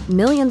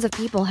 Millions of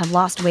people have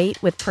lost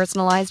weight with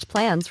personalized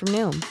plans from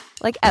Noom.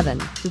 Like Evan,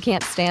 who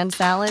can't stand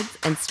salads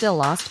and still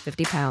lost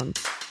 50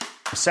 pounds.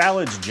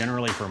 Salads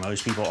generally for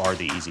most people are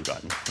the easy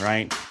button,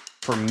 right?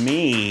 For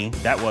me,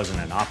 that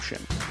wasn't an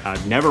option. I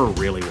never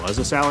really was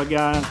a salad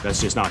guy.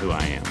 That's just not who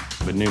I am.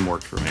 But Noom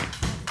worked for me.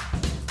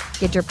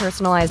 Get your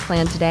personalized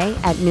plan today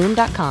at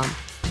Noom.com.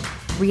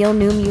 Real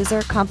Noom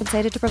user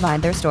compensated to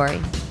provide their story.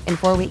 In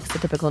 4 weeks, the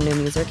typical Noom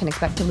user can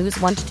expect to lose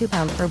 1 to 2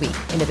 pounds per week.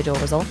 Individual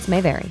results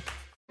may vary.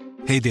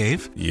 Hey,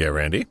 Dave. Yeah,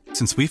 Randy.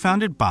 Since we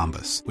founded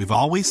Bombas, we've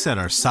always said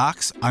our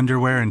socks,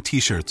 underwear, and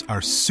T-shirts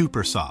are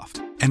super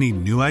soft. Any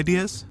new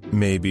ideas?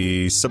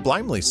 Maybe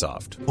sublimely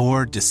soft.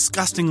 Or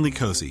disgustingly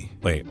cozy.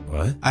 Wait,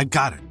 what? I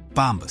got it.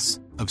 Bombas.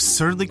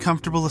 Absurdly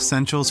comfortable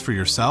essentials for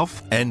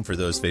yourself and for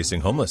those facing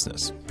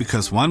homelessness.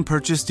 Because one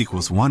purchased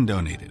equals one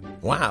donated.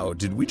 Wow,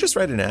 did we just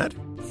write an ad?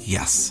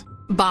 Yes.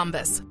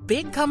 Bombas.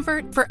 Big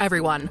comfort for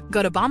everyone.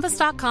 Go to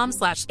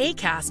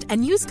bombas.com/ACAST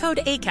and use code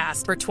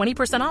ACAST for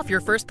 20% off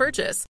your first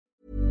purchase.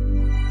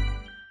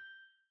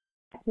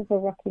 Of a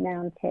Rocky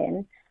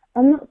Mountain,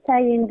 I'm not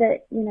saying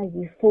that, you know,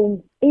 you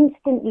fall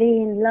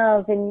instantly in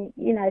love and,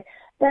 you know,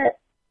 but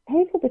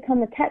people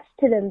become attached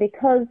to them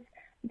because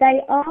they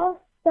are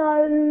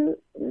so,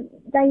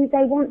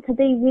 they want to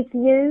be with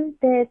you.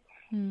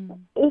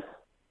 If,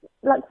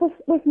 like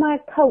with my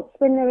colts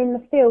when they're in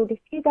the field, if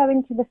you go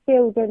into the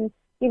field and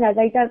you know,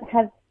 they don't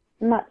have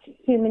much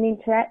human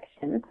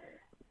interaction.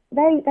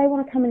 They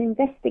want to come and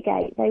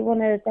investigate. They want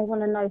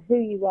to know who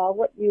you are,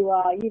 what you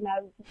are, you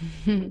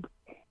know.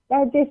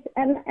 They're just,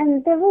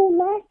 and they're all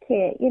like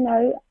it, you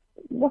know.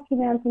 Rocky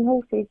Mountain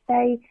horses,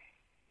 they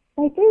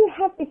do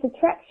have this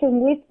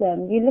attraction with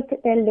them. You look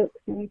at their looks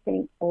and you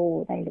think,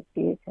 oh, they look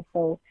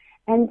beautiful.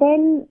 And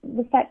then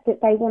the fact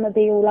that they want to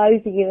be all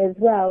over you as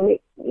well,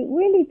 it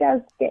really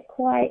does get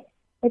quite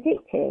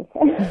addictive.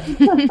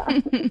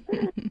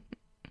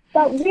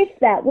 But with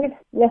that, with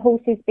the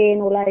horses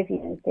being all over you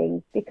and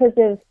things, because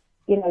of,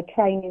 you know,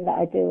 training that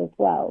I do as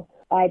well,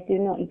 I do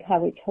not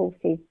encourage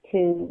horses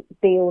to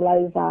be all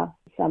over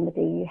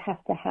somebody. You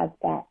have to have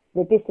that,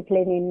 the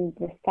discipline in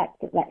the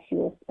fact that that's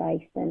your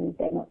space and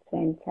they're not to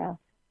enter.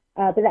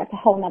 But that's a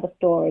whole other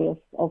story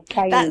of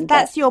training.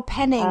 That's your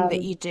penning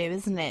that you do,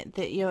 isn't it?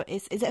 That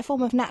is it a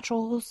form of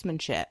natural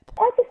horsemanship?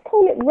 I just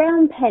call it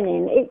round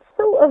penning. It's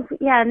sort of,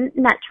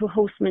 natural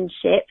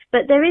horsemanship,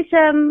 but there is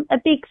a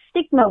big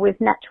stigma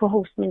with natural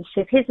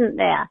horsemanship, isn't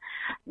there?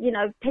 You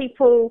know,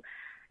 people,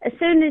 as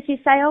soon as you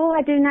say, oh,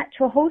 I do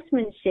natural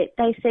horsemanship,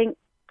 they think,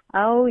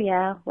 oh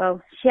yeah,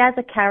 well, she has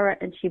a carrot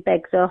and she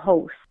begs her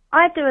horse.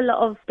 I do a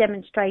lot of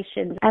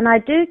demonstrations, and I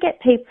do get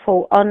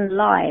people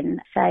online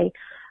say,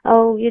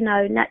 oh, you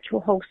know,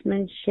 natural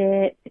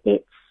horsemanship,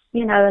 it's,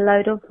 you know, a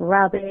load of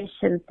rubbish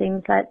and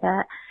things like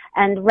that.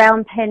 And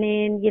round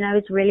penning, you know,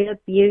 is really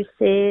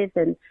abusive.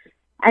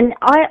 And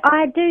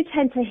I do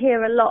tend to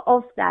hear a lot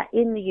of that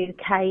in the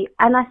UK.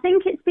 And I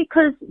think it's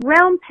because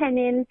round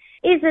penning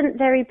isn't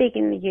very big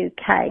in the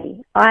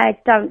UK. I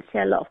don't see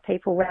a lot of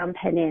people round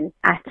penning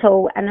at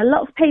all. And a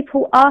lot of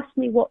people ask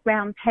me what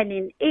round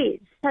penning is.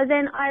 So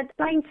then I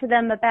explain to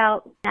them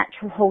about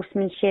natural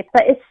horsemanship.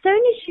 But as soon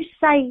as you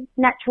say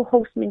natural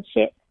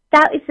horsemanship,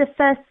 that is the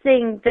first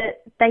thing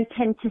that they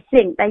tend to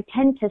think. They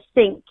tend to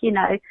think, you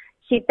know,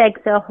 she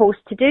begs her horse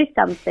to do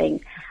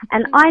something.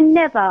 And I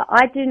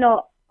do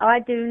not,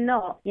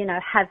 you know,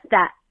 have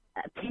that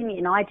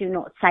opinion. I do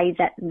not say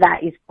that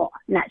that is what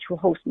natural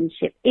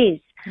horsemanship is,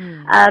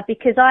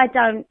 because I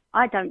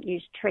don't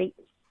use treats.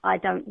 I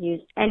don't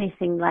use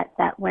anything like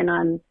that when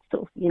I'm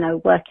sort of, you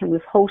know, working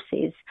with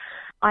horses.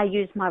 I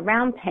use my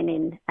round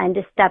penning and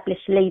establish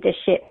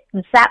leadership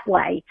that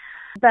way.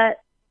 But,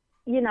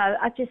 you know,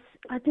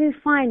 I do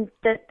find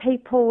that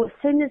people, as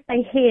soon as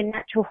they hear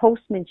natural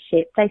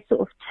horsemanship, they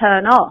sort of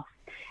turn off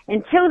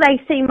until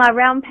they see my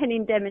round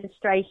penning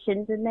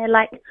demonstrations and they're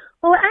like,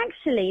 oh,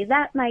 actually,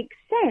 that makes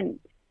sense.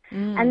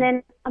 And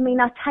then, I mean,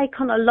 I take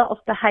on a lot of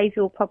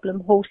behavioural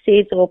problem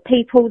horses or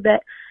people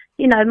that,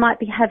 you know, might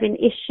be having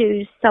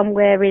issues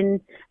somewhere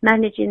in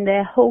managing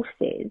their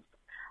horses.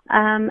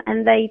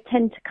 And they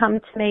tend to come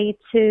to me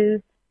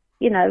to,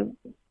 you know,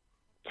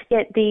 to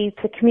get the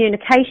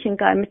communication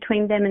going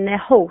between them and their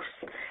horse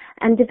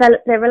and develop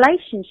their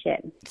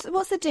relationship. So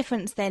what's the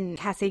difference then,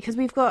 Cassie? Because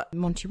we've got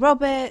Monty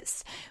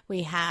Roberts,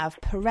 we have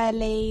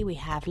Pirelli, we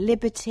have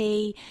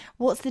Liberty.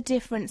 What's the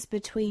difference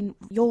between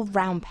your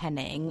round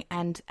penning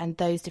and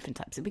those different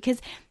types? Because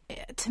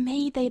to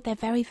me, they're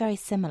very, very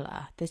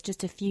similar. There's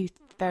just a few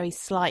very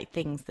slight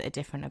things that are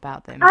different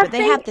about them. But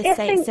they have the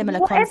same similar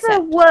concept.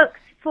 Whatever works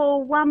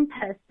for one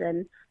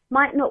person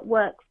might not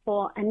work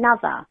for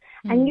another.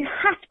 And you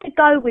have to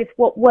go with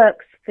what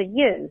works for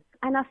you.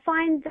 And I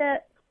find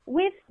that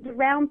with the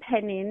round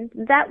penning,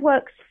 that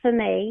works for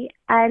me,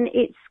 and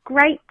it's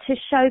great to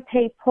show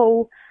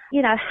people,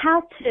 you know,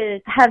 how to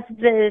have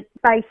the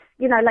base,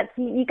 you know, like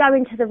you go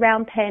into the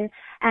round pen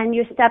and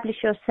you establish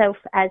yourself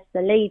as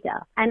the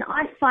leader. And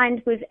I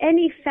find with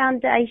any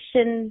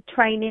foundation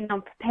training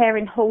on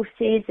preparing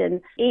horses,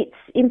 and it's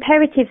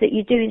imperative that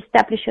you do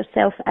establish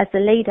yourself as a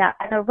leader,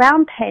 and a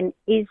round pen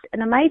is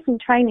an amazing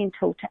training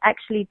tool to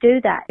actually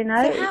do that, you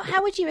know. So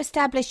how would you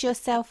establish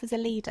yourself as a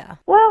leader?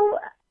 Well,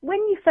 when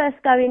you first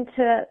go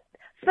into,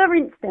 for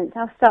instance,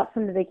 I'll start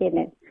from the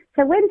beginning.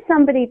 So when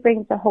somebody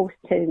brings a horse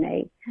to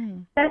me,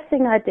 first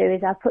thing I do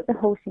is I put the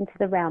horse into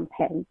the round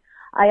pen.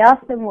 I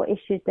ask them what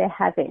issues they're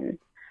having.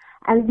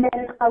 And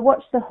then I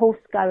watch the horse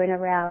going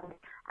around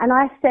and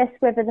I assess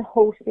whether the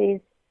horse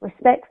is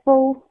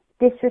respectful,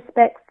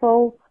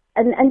 disrespectful,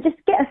 and just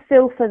get a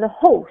feel for the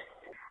horse.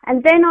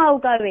 And then I'll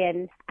go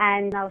in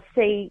and I'll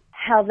see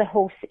how the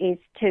horse is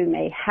to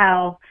me,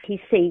 how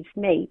he sees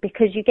me.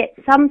 Because you get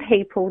some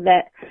people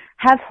that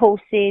have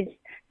horses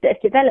that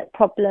have developed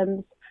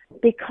problems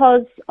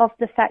because of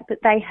the fact that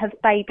they have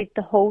babied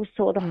the horse,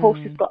 or the horse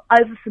has got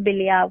over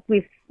familiar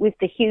with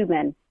the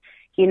human,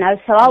 you know.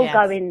 So I'll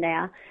go in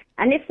there,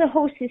 and if the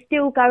horse is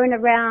still going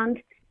around,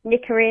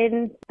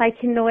 nickering,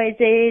 making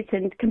noises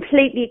and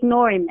completely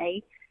ignoring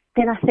me,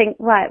 then I think,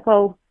 right,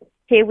 well,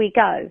 here we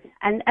go.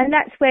 And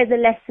that's where the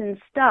lessons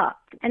start.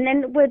 And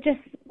then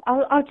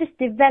I'll just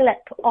develop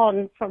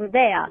on from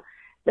there.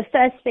 The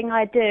first thing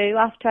I do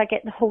after I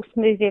get the horse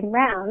moving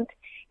round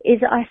is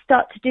I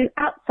start to do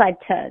outside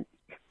turns.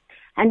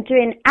 And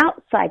doing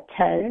outside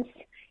turns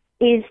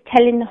is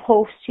telling the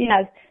horse, you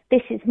know,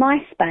 this is my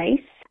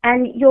space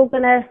and you're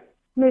going to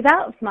move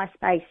out of my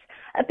space.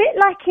 A bit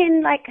like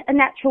in like a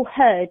natural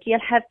herd, you'll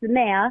have the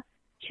mare,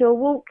 she'll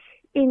walk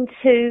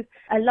into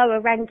a lower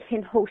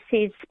ranking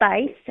horse's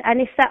space,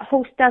 and if that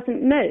horse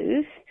doesn't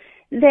move,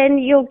 then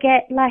you'll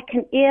get like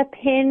an ear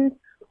pin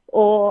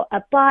or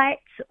a bite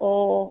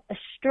or a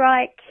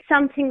strike,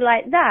 something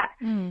like that.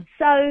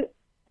 So,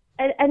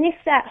 and if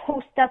that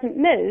horse doesn't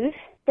move,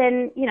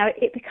 then, you know,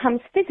 it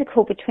becomes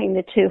physical between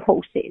the two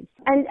horses.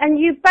 And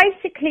you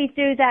basically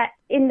do that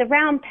in the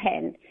round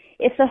pen.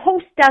 If the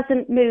horse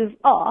doesn't move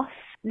off,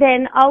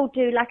 then I'll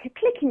do like a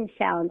clicking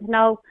sound, and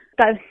I'll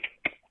go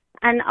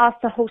and ask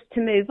the horse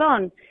to move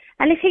on.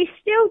 And if he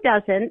still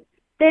doesn't,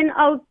 then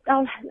I'll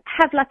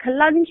have like a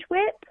lunge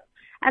whip,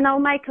 and I'll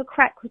make a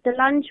crack with the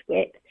lunge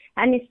whip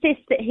and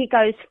insist that he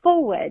goes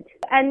forward.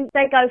 And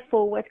they go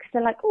forward because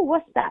they're like, oh,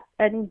 what's that?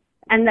 And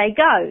they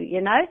go,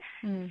 you know.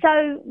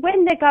 So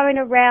when they're going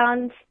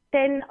around,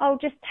 then I'll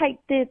just take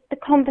the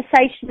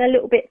conversation a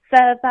little bit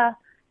further,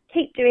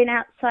 keep doing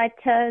outside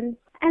turns.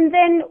 And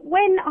then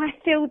when I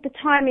feel the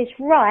time is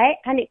right,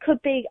 and it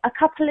could be a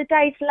couple of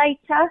days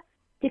later,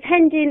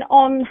 depending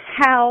on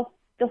how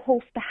the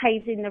horse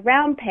behaves in the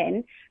round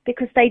pen,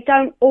 because they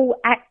don't all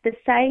act the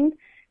same.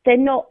 They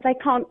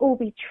can't all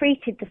be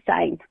treated the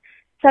same.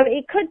 So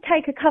it could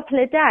take a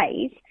couple of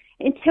days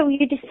until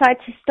you decide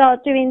to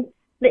start doing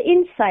the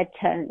inside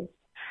turns.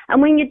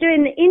 And when you're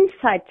doing the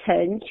inside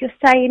turns, you're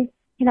saying,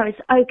 you know, it's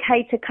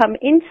okay to come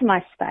into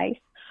my space,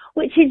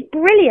 which is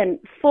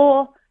brilliant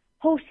for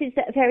horses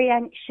that are very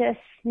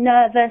anxious,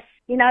 nervous,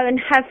 you know, and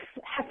have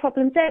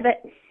problems there.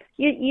 But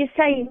you're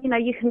saying, you know,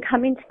 you can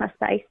come into my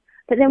space.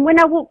 But then when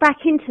I walk back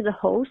into the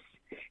horse,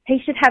 he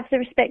should have the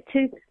respect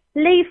to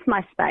leave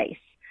my space.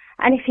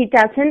 And if he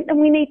doesn't, then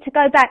we need to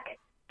go back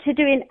to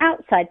doing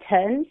outside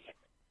turns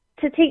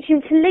to teach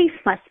him to leave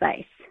my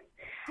space.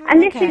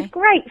 And this is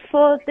great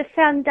for the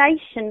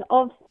foundation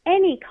of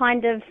any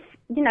kind of,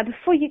 you know,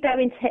 before you go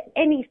into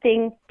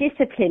anything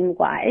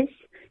discipline-wise,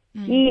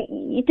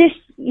 you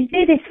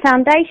do this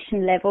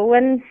foundation level,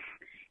 and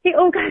it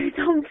all goes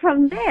on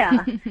from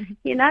there,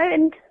 you know.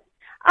 And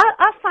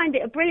I find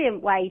it a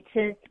brilliant way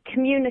to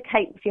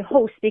communicate with your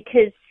horse,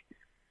 because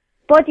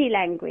body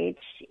language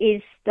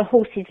is the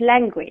horse's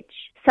language.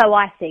 So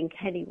I think,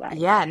 anyway.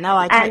 Yeah, no,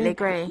 I totally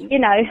agree. You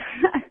know,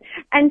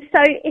 and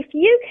so if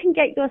you can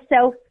get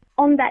yourself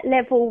on that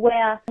level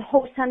where the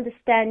horse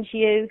understands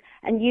you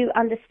and you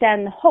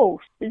understand the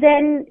horse,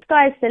 then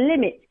sky's the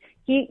limit.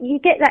 You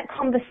get that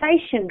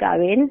conversation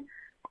going,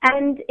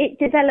 and it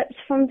develops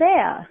from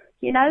there.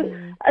 You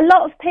know, a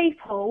lot of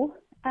people,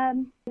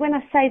 when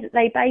I say that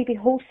they baby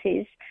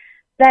horses,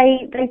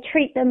 they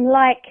treat them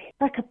like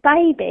a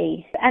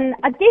baby. And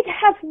I did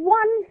have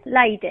one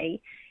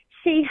lady,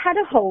 she had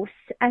a horse,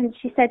 and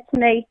she said to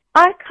me,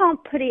 I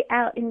can't put it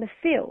out in the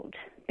field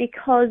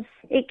because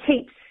it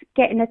keeps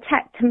getting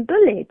attacked and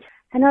bullied.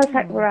 And I was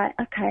like, right,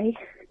 okay.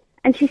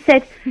 And she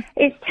said,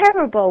 it's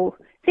terrible.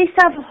 This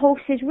other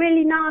horse is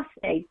really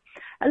nasty.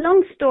 A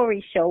long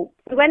story short,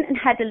 we went and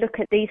had a look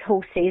at these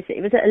horses.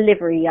 It was at a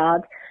livery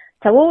yard.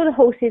 So all the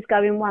horses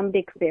go in one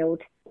big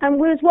field. And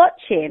we was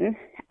watching,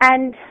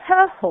 and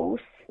her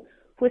horse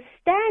was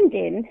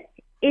standing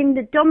in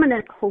the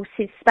dominant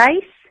horse's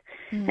space.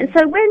 And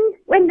so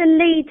when the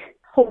lead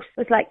horse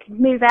was like,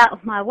 move out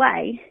of my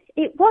way,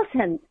 it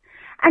wasn't.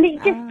 And it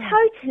just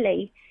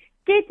totally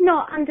did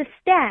not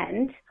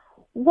understand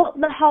what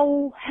the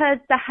whole herd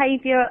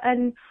behaviour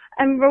and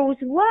rules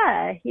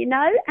were, you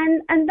know,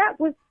 and that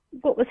was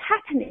what was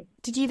happening.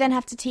 Did you then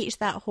have to teach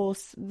that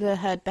horse the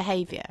herd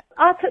behaviour?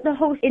 I put the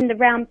horse in the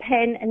round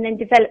pen and then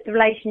developed the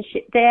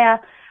relationship there,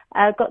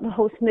 got the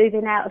horse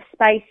moving out of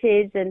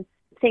spaces and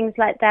things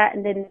like that.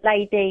 And then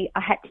I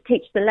had to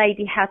teach the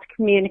lady how to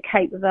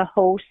communicate with her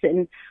horse,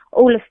 and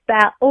all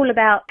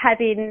about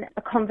having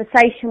a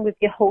conversation with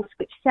your horse,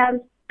 which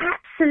sounds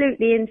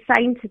absolutely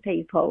insane to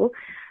people.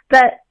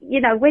 But,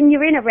 you know, when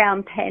you're in a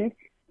round pen,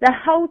 the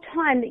whole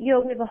time that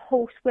you're with a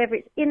horse, whether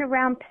it's in a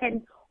round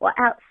pen or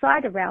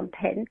outside a round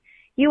pen,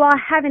 you are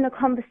having a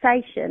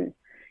conversation,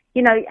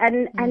 you know,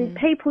 and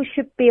people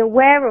should be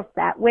aware of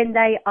that when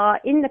they are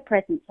in the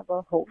presence of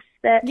a horse.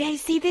 That yeah,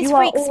 see, this you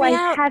are freaks always me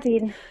out.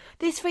 having...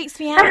 This freaks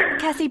me out,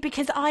 Cassie,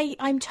 because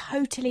I'm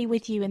totally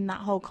with you in that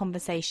whole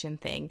conversation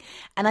thing.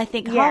 And I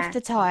think half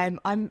the time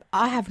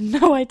I have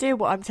no idea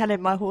what I'm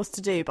telling my horse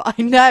to do, but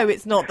I know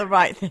it's not the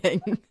right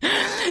thing.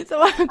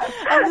 So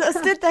I'm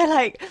stood there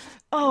like,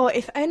 oh,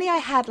 if only I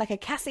had like a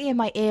Cassie in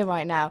my ear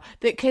right now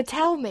that could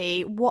tell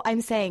me what I'm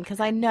saying, because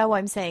I know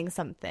I'm saying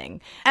something.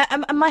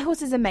 And my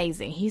horse is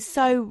amazing. He's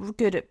so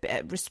good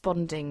at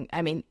responding.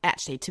 I mean,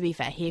 actually, to be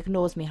fair, he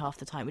ignores me half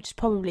the time, which is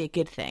probably a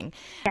good thing.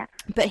 Yeah.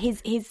 But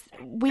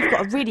we've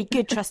got a really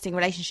good trusting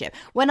relationship.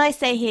 When I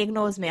say he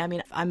ignores me, I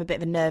mean, I'm a bit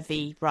of a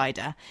nervy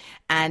rider,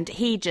 and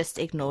he just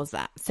ignores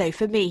that. So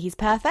for me, he's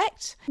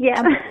perfect.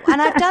 Yeah.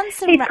 And I've done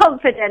some... He's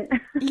confident.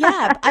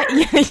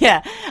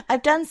 Yeah.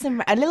 I've done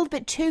some a little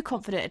bit too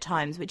confident at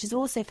times, which is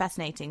also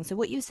fascinating. So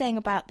what you were saying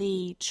about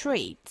the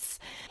treats,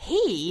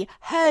 he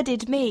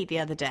herded me the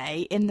other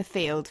day in the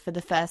field for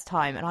the first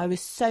time, and I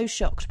was so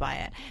shocked by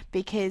it,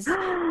 because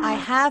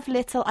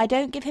I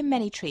don't give him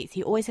many treats.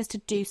 He always has to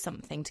do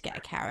something to get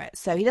a carrot.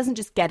 So he doesn't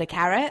just get a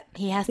carrot.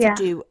 He has to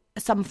do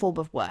some form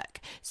of work.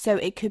 So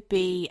it could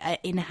be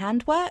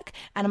in-hand work,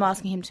 and I'm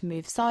asking him to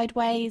move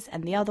sideways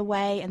and the other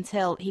way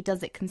until he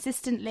does it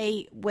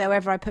consistently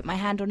wherever I put my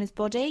hand on his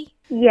body.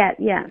 Yeah.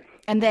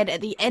 And then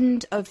at the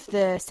end of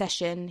the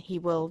session, he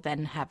will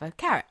then have a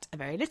carrot, a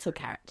very little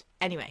carrot.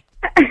 Anyway.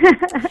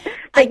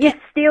 But you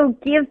still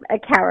give a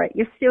carrot.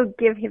 You still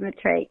give him a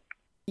treat.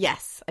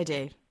 Yes, I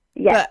do.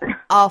 Yeah. But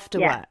after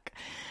work.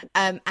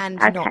 And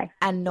Okay.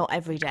 not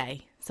every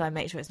day. So I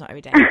make sure it's not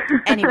every day.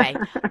 Anyway,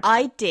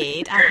 I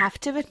have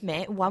to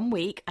admit, one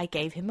week I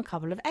gave him a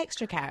couple of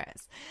extra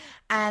carrots.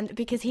 And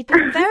because he'd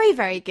been very,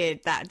 very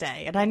good that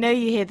day. And I know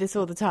you hear this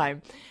all the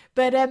time.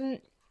 But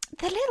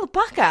the little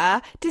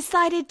bugger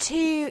decided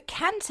to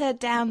canter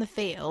down the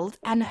field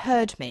and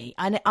herd me.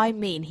 And I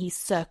mean, he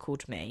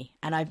circled me.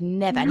 And I've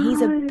never... And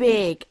he's a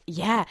big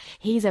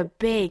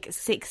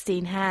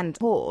 16-hand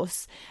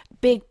horse.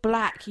 Big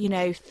black,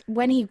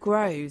 when he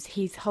grows,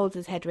 he holds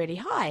his head really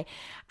high.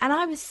 And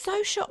I was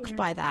so shocked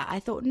by that. I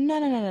thought,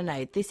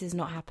 no, this is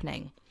not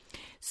happening.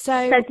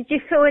 So did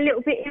you feel a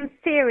little bit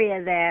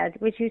inferior there?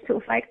 Was you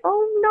sort of like,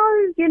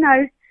 oh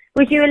no,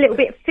 was you a little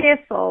bit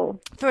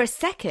fearful? For a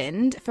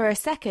second, I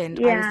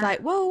was like,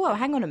 whoa,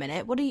 hang on a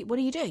minute. What are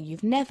you doing?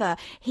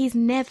 He's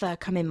never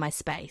come in my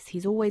space.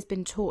 He's always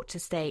been taught to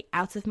stay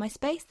out of my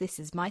space. This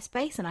is my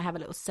space, and I have a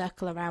little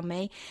circle around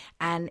me.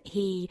 And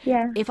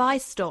if I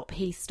stop,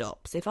 he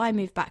stops. If I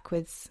move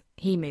backwards,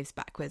 he moves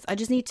backwards. I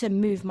just need to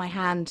move my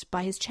hand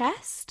by his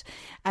chest.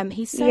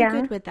 He's so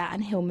good with that,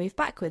 and he'll move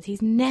backwards.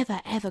 He's never,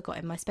 ever got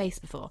in my space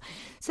before.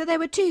 So there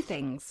were two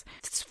things.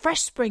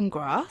 Fresh spring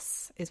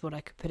grass is what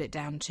I could put it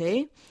down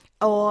to.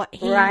 Or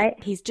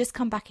he's just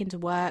come back into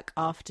work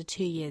after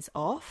 2 years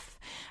off.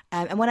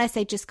 And when I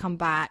say just come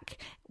back,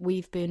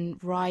 we've been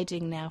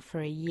riding now for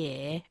a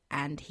year,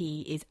 and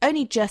he is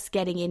only just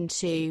getting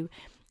into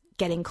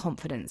getting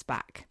confidence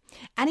back.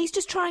 And he's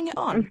just trying it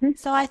on. Mm-hmm.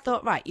 So I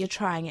thought, right, you're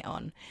trying it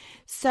on.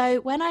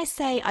 So when I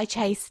say I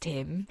chased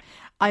him,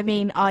 I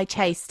mean I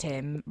chased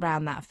him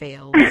round that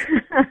field.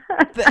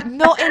 But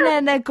not in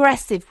an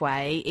aggressive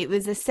way. It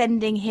was a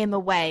sending him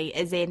away,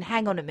 as in,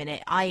 hang on a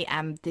minute, I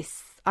am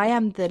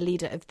the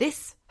leader of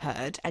this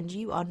herd, and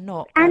you are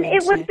not. And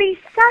it would be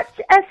such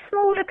a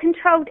smaller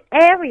controlled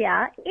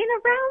area in a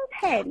round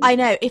pen. I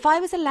know. If I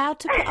was allowed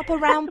to put up a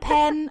round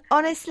pen,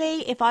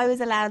 honestly, if I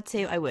was allowed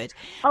to, I would.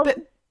 Oh. But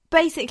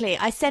basically,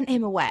 I sent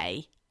him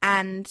away,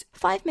 and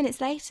 5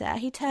 minutes later,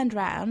 he turned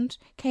round,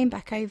 came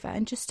back over,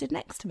 and just stood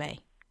next to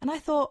me. And I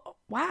thought,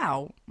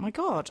 wow, my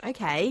God,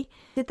 okay.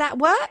 Did that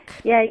work?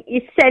 Yeah,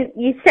 you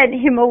sent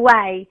him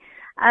away.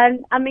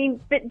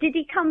 But did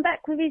he come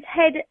back with his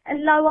head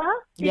lower?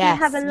 Did yes.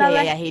 he have a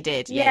lower? Yeah, he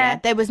did. Yeah.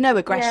 There was no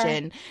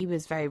aggression. Yeah. He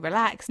was very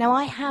relaxed. Now,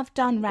 I have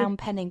done round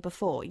penning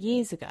before,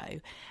 years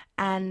ago,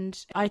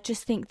 and I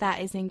just think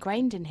that is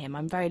ingrained in him.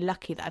 I'm very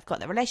lucky that I've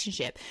got that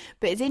relationship.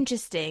 But it's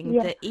interesting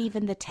that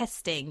even the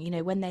testing,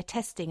 when they're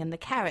testing, and the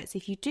carrots,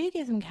 if you do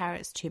give them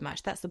carrots too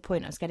much, that's the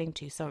point I was getting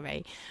to,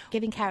 sorry.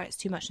 Giving carrots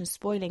too much and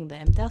spoiling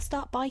them, they'll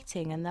start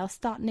biting and they'll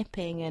start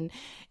nipping, and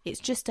it's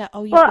just that's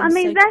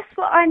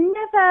what I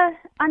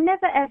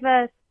never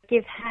ever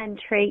give hand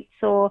treats,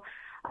 or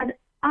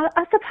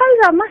I suppose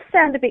I must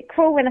sound a bit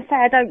cruel when I say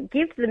I don't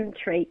give them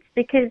treats,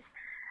 because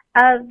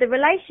the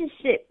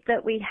relationship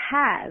that we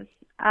have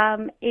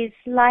is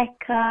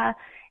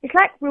it's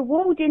like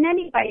rewarding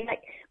anyway.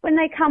 Like when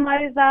they come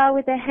over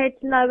with their heads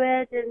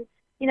lowered and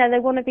they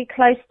want to be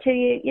close to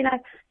you,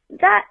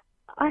 that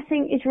I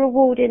think is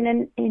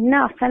rewarding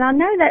enough. And I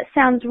know that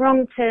sounds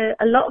wrong to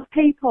a lot of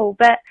people,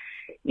 but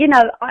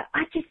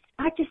I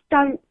just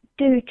don't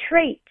do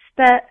treats.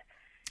 But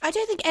I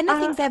don't think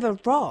anything's ever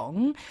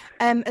wrong,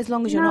 as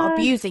long as you're not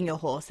abusing your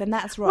horse, and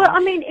that's wrong. Well,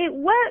 I mean, it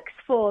works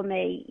for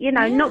me,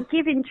 not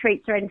giving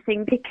treats or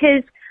anything,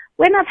 because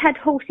when I've had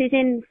horses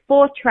in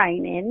for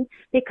training,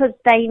 because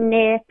they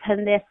nip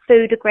and they're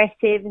food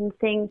aggressive and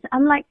things,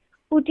 I'm like,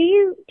 well, do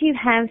you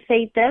hand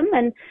feed them,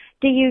 and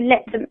do you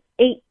let them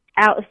eat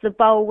out of the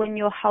bowl when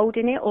you're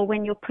holding it, or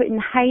when you're putting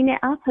the hay net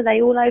up? Are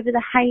they all over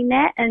the hay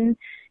net? And,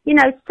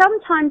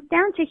 sometimes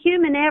down to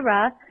human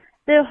error,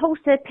 the horse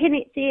will pin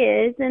its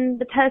ears, and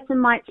the person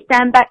might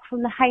stand back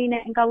from the hay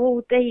net and go,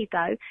 oh, there you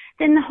go.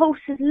 Then the horse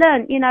has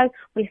learnt, well,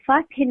 if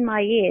I pin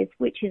my ears,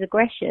 which is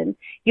aggression,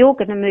 you're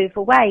going to move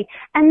away.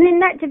 And then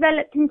that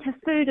developed into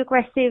food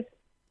aggressive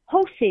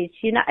horses,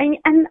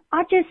 and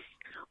I just,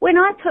 when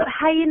I put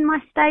hay in my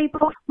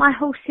stable, my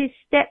horses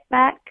step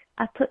back,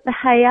 I put the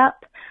hay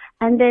up,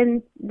 and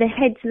then the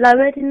head's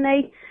lowered and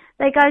they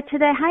go to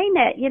their hay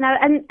net,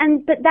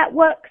 but that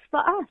works for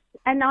us.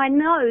 And I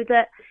know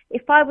that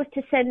if I was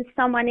to send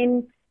someone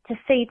in to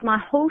feed my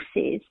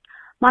horses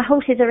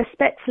are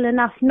respectful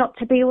enough not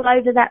to be all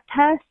over that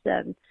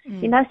person,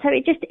 so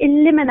it just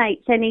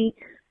eliminates any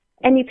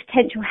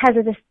potential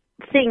hazardous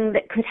thing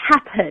that could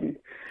happen.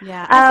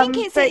 Yeah, I think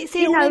it's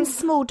all in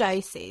small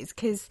doses,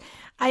 because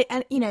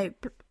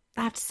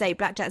I have to say,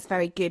 Blackjack's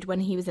very good.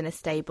 When he was in a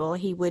stable,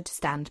 he would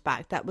stand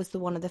back. That was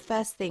one of the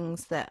first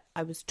things that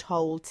I was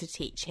told to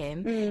teach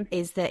him,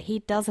 is that he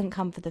doesn't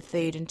come for the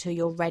food until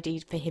you're ready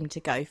for him to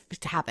go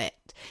to have it,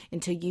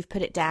 until you've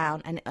put it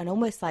down and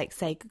almost like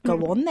say, go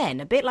on then,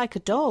 a bit like a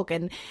dog.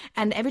 And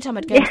every time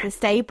I'd go to the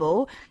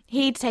stable,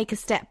 he'd take a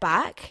step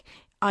back.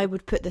 I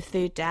would put the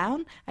food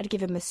down, I'd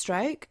give him a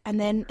stroke, and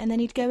then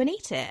he'd go and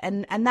eat it.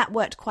 And that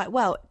worked quite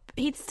well.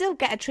 He'd still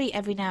get a treat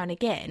every now and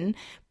again,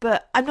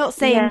 but I'm not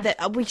saying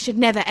that we should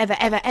never, ever,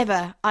 ever,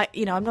 ever.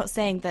 I'm not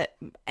saying that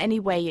any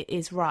way it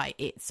is right.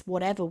 It's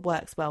whatever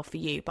works well for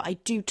you. But I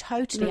do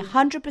totally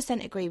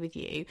 100% agree with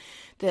you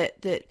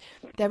that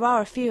there are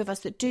a few of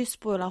us that do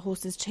spoil our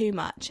horses too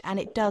much, and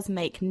it does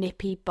make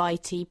nippy,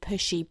 bitey,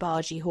 pushy,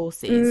 bargy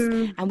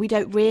horses, and we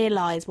don't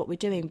realise what we're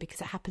doing because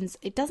it happens.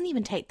 It doesn't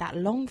even take that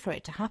long for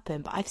it to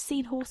happen. But I've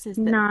seen horses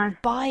that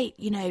bite,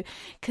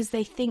 because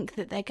they think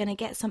that they're going to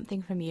get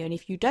something from you, and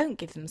if you don't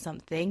give them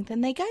something,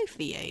 then they go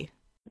for you.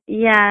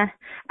 Yeah,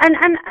 and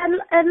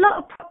a lot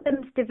of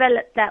problems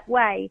develop that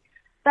way.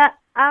 But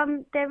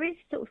there is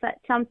sort of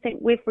something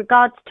with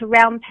regards to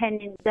round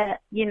penning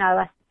that,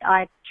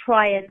 I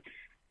try and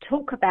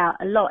talk about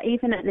a lot,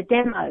 even at the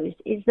demos,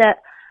 is that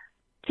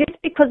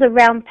just because a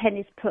round pen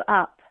is put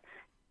up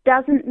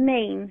doesn't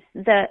mean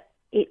that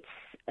it's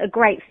a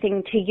great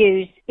thing to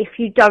use if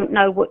you don't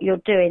know what you're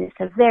doing.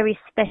 It's a very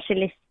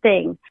specialist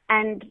thing.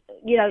 And,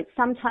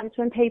 sometimes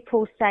when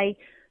people say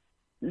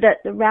that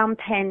the round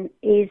pen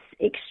is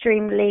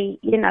extremely,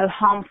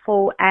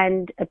 harmful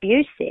and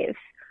abusive,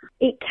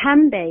 it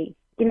can be.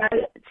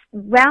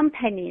 Round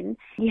penning,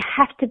 you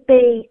have to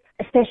be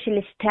a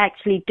specialist to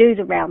actually do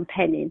the round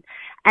penning.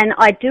 And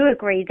I do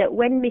agree that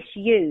when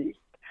misused,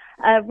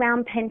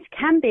 round pens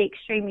can be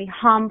extremely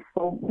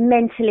harmful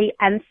mentally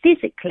and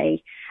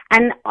physically.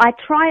 And I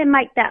try and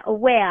make that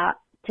aware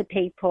to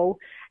people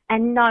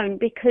and known,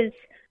 because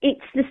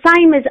it's the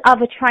same as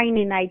other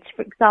training aids.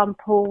 For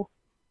example,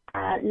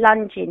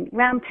 lunging.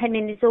 Round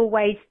penning is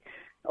always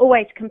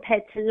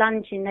compared to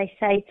lunging. They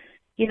say,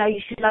 you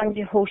should lunge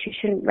your horse, you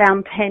shouldn't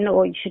round pen,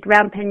 or you should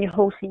round pen your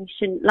horse and you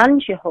shouldn't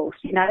lunge your horse,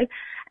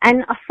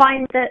 And I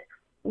find that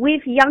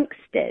with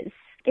youngsters,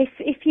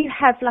 if you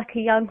have like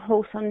a young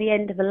horse on the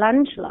end of a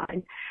lunge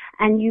line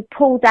and you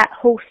pull that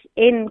horse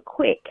in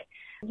quick,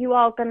 you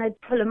are going to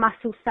pull a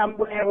muscle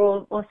somewhere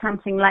or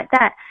something like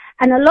that.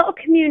 And a lot of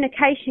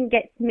communication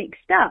gets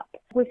mixed up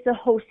with the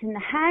horse and the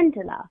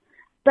handler.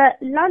 But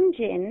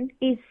lunging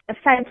is a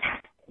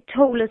fantastic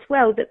tool as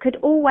well that could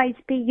always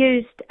be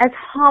used as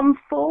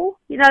harmful,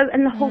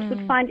 and the horse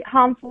would find it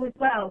harmful as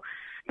well.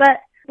 But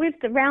with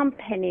the round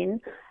penning,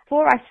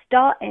 before I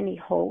start any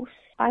horse,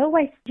 I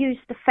always use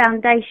the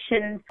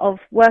foundation of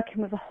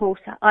working with a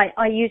horse.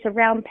 I use a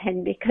round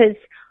pen because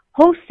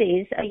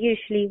horses are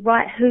usually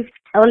right hoofed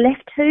or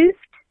left hoofed.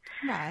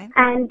 Right.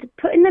 And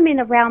putting them in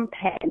a round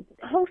pen,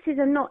 horses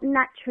are not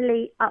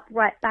naturally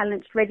upright,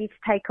 balanced, ready to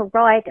take a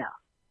rider.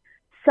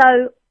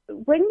 So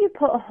when you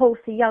put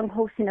a young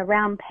horse in a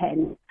round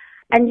pen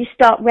and you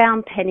start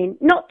round penning,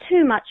 not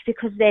too much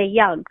because they're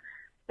young,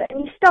 but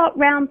when you start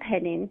round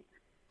penning,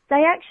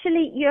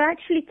 you're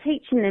actually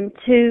teaching them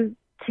to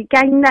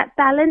gain that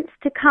balance,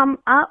 to come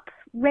up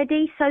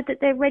ready so that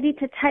they're ready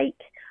to take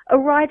a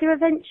rider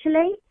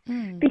eventually.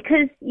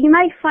 Because you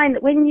may find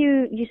that when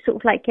you sort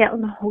of like get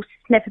on a horse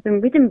that's never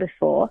been ridden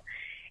before,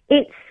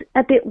 it's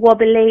a bit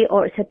wobbly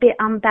or it's a bit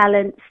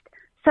unbalanced.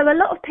 So a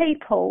lot of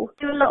people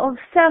do a lot of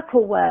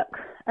circle work,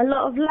 a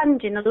lot of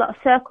lunging, a lot of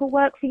circle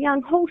work for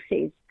young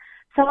horses.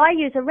 So I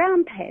use a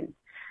round pen,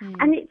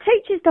 and it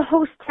teaches the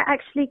horse to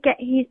actually get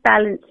his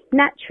balance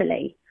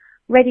naturally,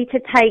 ready to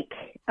take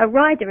a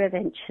rider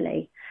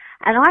eventually.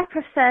 And I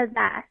prefer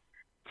that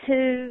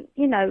to,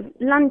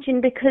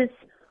 lunging, because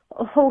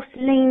a horse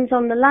leans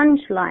on the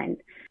lunge line.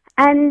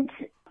 And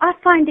I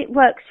find it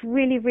works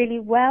really, really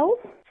well.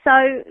 So,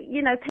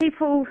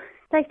 people,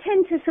 they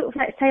tend to sort of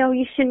like say, oh,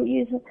 you shouldn't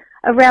use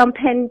a round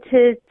pen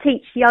to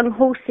teach young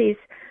horses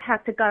how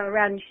to go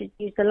around. You should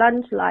use the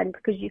lunge line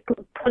because you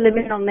could pull them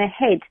in on their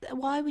head.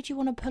 Why would you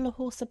want to pull a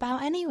horse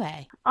about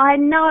anyway? I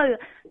know,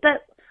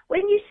 but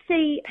when you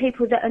see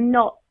people that are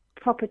not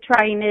proper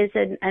trainers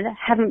and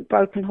haven't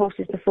broken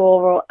horses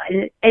before or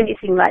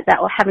anything like that,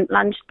 or haven't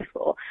lunged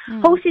before,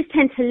 horses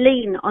tend to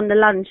lean on the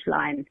lunge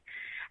line.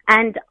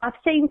 And I've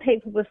seen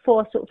people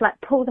before sort of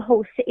like pull the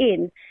horse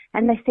in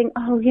and they think,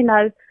 oh,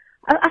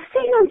 I've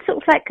seen on sort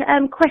of like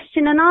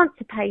question and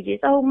answer pages,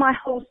 oh, my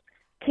horse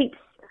keeps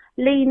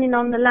leaning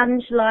on the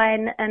lunge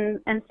line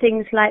and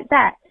things like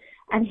that,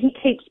 and he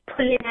keeps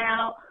pulling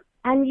out.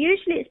 And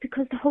usually it's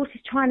because the horse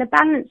is trying to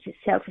balance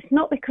itself. It's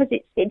not because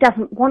it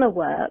doesn't want to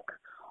work.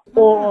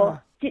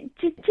 Or do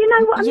you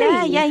know what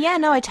I mean? Yeah.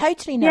 No, I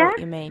totally know what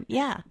you mean.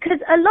 Yeah. Because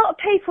a lot of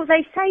people,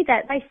 they say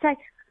that. They say,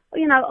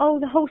 oh,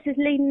 the horse is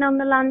leaning on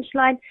the lunge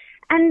line.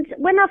 And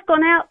when I've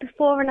gone out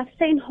before and I've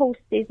seen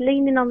horses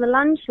leaning on the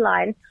lunge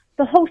line,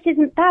 the horse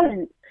isn't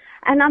balanced.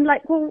 And I'm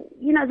like, well,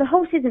 the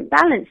horse isn't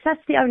balanced.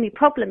 That's the only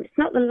problem. It's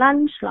not the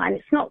lunge line.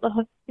 It's not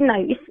the,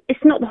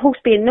 it's not the horse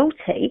being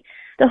naughty.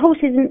 The horse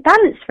isn't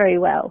balanced very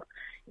well.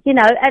 you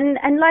know,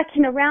 and like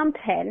in a round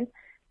pen,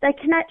 they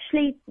can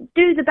actually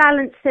do the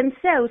balance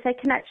themselves. They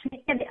can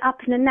actually get it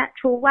up in a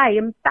natural way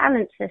and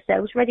balance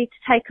themselves, ready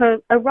to take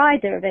a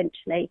rider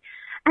eventually.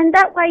 And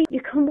that way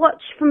you can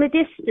watch from a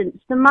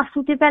distance the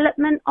muscle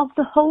development of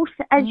the horse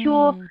as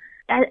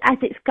as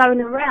it's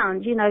going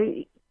around. You know,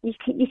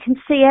 you can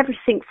see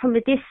everything from a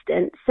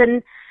distance,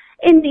 and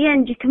in the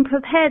end you can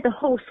prepare the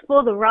horse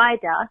for the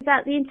rider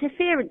without the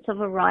interference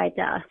of a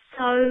rider.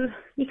 So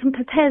you can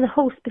prepare the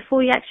horse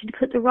before you actually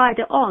put the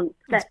rider on.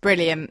 It's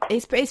brilliant.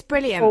 It's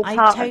brilliant. All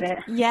part of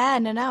it. Yeah,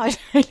 no, I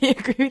totally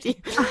agree with you.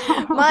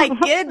 My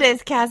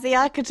goodness, Cassie,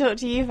 I could talk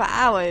to you for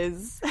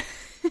hours.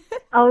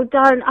 Oh,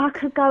 don't. I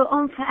could go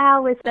on for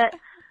hours, but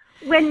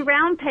when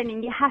round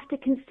penning, you have to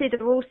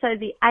consider also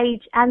the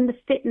age and the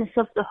fitness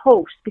of the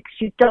horse,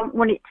 because you don't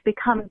want it to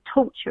become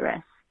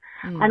torturous.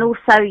 And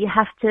also you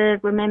have to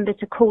remember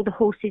to cool the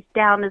horses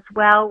down as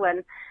well.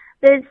 And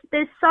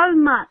there's so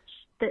much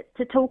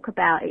to talk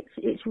about.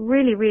 It's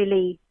really,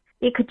 really,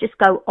 it could just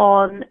go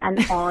on and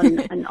on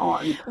and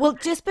on. Well,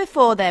 just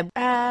before then,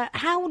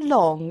 how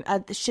long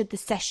should the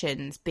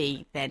sessions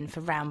be then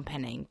for round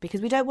penning?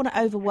 Because we don't want to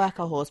overwork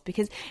our horse,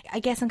 because I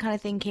guess I'm kind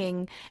of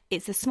thinking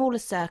it's a smaller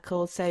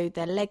circle, so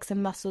their legs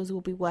and muscles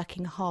will be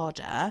working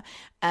harder.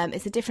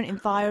 It's a different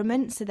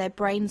environment, so their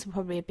brains will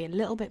probably be a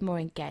little bit more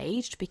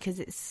engaged because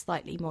it's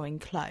slightly more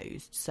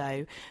enclosed.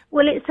 So,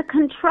 well, it's a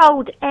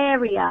controlled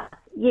area.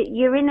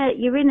 You're in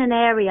an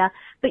area,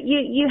 but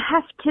you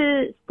have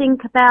to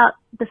think about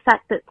the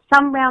fact that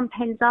some round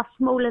pens are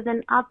smaller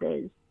than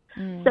others.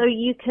 So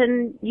you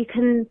can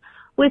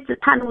with the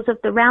panels of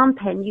the round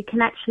pen, you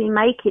can actually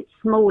make it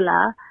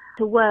smaller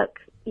to work,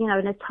 you know,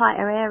 in a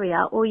tighter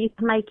area, or you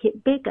can make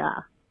it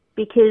bigger,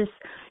 because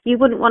you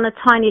wouldn't want a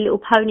tiny little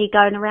pony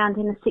going around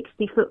in a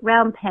 60-foot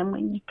round pen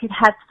when you could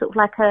have sort of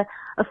like a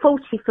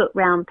 40-foot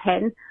round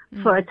pen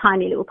for a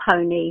tiny little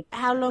pony.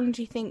 How long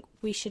do you think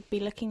we should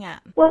be looking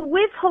at? Well,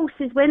 with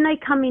horses, when they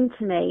come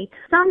into me,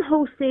 some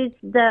horses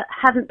that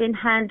haven't been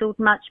handled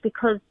much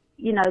because,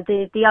 you know,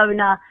 the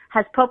owner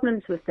has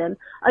problems with them,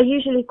 are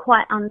usually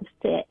quite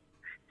unfit.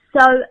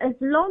 So as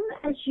long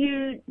as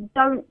you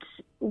don't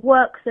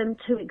work them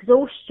to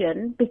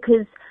exhaustion,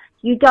 because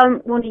you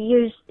don't want to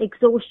use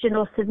exhaustion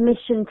or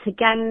submission to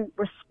gain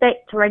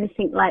respect or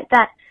anything like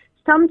that,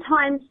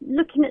 sometimes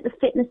looking at the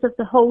fitness of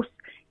the horse,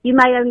 you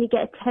may only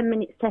get a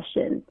 10-minute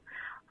session.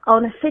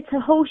 On a fitter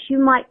horse, you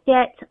might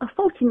get a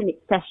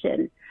 40-minute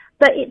session.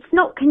 But it's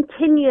not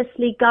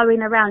continuously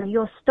going around.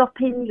 You're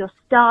stopping, you're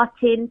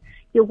starting,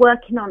 you're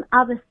working on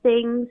other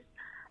things.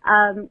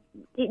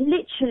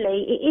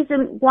 It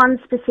isn't one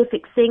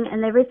specific thing,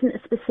 and there isn't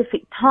a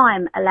specific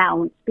time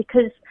allowance,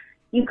 because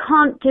you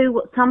can't do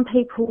what some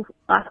people,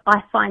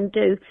 I find,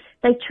 do.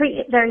 They treat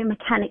it very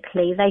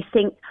mechanically. They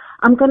think,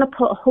 I'm going to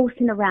put a horse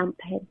in a round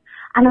pen,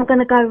 and I'm going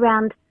to go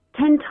around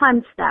 10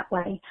 times that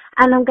way,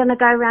 and I'm going to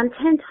go around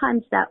 10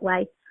 times that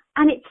way,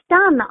 and it's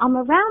done. I'm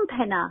a round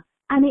penner.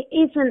 And it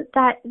isn't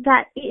that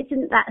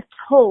at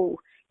all,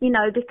 you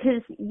know,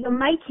 because you're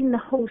making the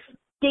horse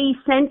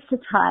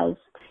desensitized.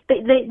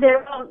 But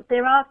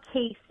there are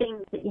key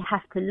things that you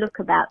have to look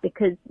about,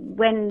 because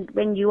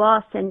when you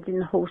are sending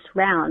the horse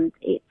round,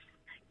 you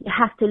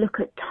have to look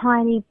at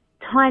tiny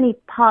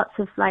parts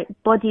of like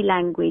body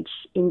language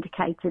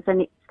indicators,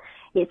 and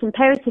it's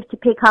imperative to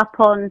pick up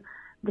on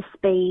the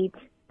speed,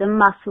 the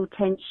muscle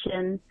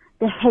tension,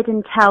 the head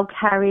and tail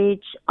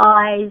carriage,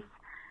 eyes.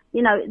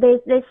 You know,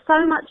 there's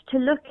so much to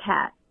look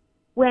at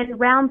when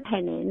round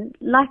penning.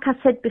 Like I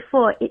said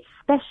before, it's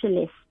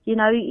specialist. You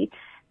know,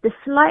 the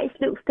slightest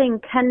little thing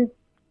can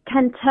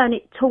turn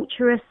it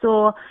torturous,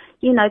 or,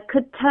 you know,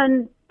 could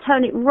turn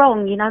it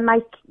wrong. You know,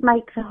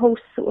 make the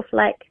horse sort of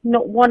like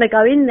not want to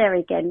go in there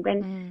again.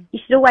 When you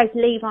should always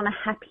leave on a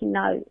happy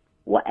note,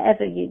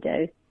 whatever you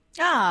do.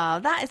 Oh,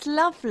 that is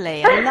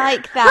lovely. I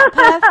like that.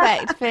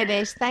 Perfect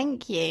finish.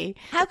 Thank you.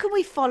 How can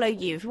we follow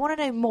you? If we want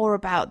to know more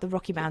about the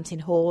Rocky Mountain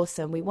Horse,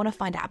 and we want to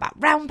find out about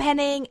round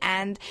penning,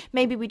 and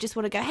maybe we just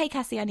want to go, hey,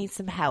 Cassie, I need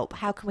some help,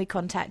 how can we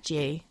contact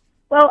you?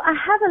 Well, I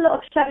have a lot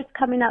of shows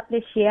coming up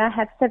this year. I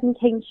have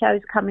 17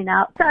 shows coming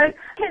up. So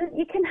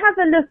you can have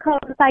a look on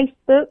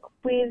Facebook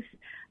with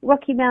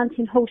Rocky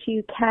Mountain Horse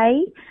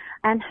UK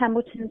and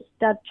Hamilton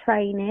Stud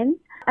Training.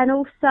 And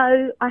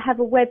also I have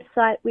a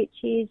website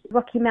which is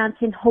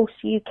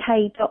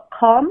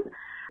RockyMountainHorseUK.com,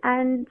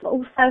 and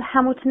also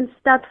Hamilton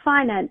Stud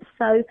Finance.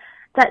 So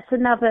that's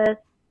there's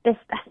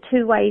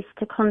 2 ways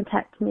to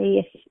contact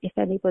me if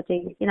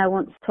anybody, you know,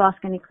 wants to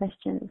ask any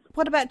questions.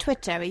 What about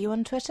Twitter? Are you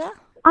on Twitter?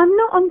 I'm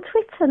not on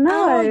Twitter,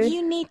 no. Oh,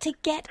 you need to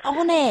get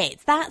on it.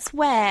 That's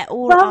where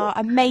all our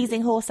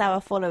amazing Horse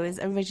Hour followers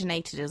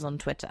originated, is on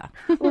Twitter.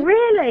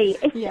 Really?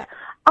 Yeah.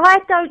 I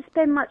don't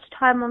spend much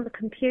time on the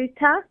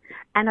computer,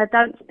 and I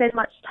don't spend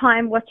much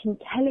time watching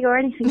telly or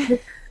anything, because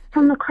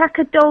from the crack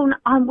of dawn,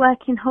 I'm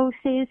working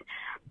horses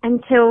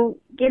until,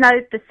 you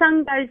know, the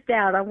sun goes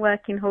down, I'm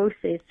working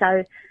horses.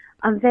 So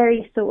I'm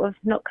very sort of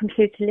not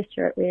computer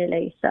literate,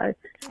 really. So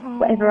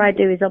whatever I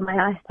do is on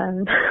my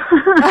iPhone.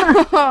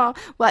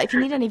 Well, if you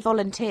need any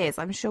volunteers,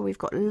 I'm sure we've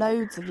got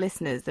loads of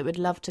listeners that would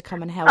love to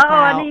come and help out.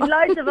 I need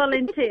loads of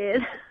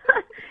volunteers,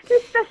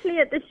 especially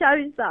at the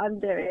shows that I'm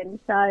doing.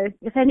 So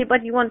if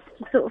anybody wants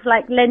to sort of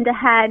like lend a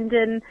hand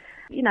and,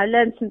 you know,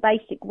 learn some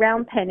basic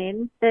round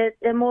penning, they're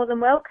more than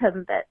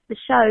welcome. But the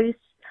shows,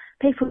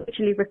 people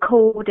usually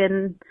record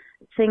and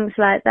things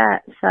like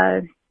that.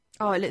 So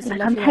it looks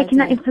lovely. I'm taking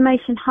that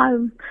information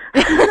home.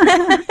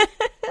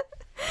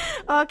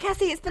 Oh,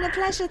 Cassie, it's been a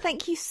pleasure.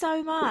 Thank you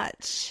so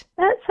much.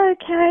 That's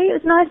okay. It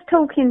was nice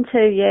talking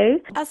to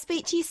you. I'll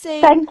speak to you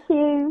soon. Thank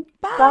you.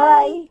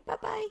 Bye.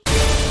 Bye-bye.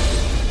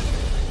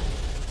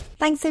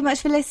 Thanks so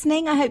much for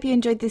listening. I hope you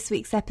enjoyed this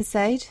week's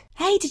episode.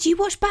 Hey, did you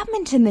watch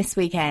badminton this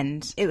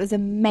weekend? It was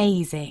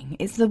amazing.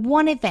 It's the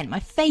one event, my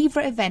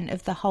favourite event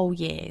of the whole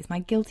year. It's my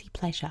guilty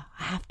pleasure.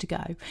 I have to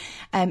go.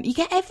 You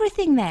get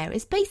everything there.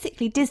 It's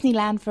basically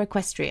Disneyland for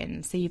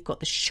equestrians. So you've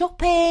got the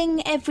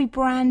shopping, every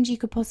brand you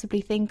could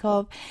possibly think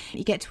of.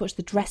 You get to watch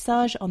the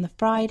dressage on the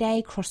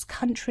Friday, cross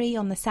country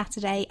on the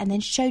Saturday, and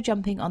then show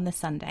jumping on the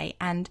Sunday.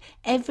 And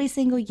every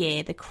single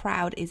year, the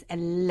crowd is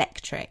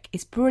electric.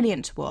 It's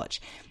brilliant to watch.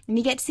 And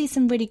you get to see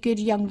some really good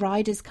young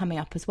riders coming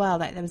up as well.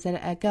 Like there was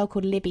a girl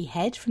called Libby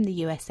Head from the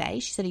USA.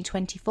 She's only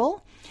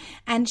 24.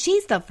 And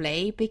she's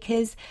lovely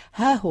because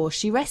her horse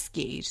she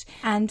rescued.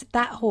 And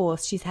that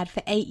horse she's had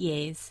for 8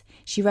 years.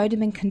 She rode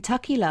him in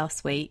Kentucky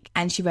last week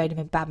and she rode him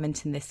in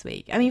badminton this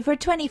week. I mean, for a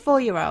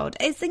 24-year-old,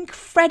 it's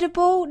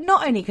incredible,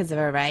 not only because of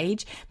her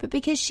age, but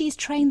because she's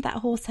trained that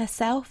horse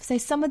herself. So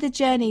some of the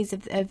journeys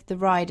of the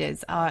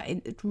riders are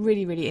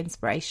really, really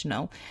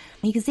inspirational.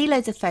 You can see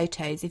loads of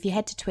photos. If you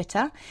head to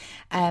Twitter,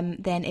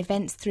 then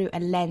Events Through a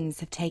Lens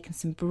have taken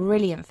some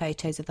brilliant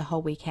photos of the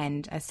whole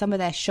weekend. Some of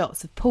their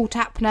shots of Paul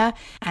Tapner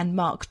and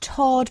Mark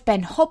Todd,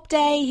 Ben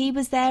Hobday, he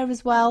was there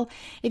as well.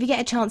 If you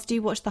get a chance,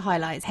 do watch the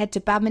highlights. Head to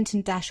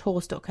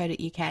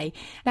badminton-horse.co.uk.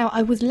 Now,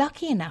 I was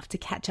lucky enough to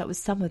catch up with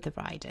some of the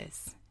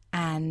riders.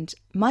 And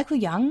Michael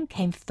Young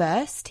came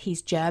first.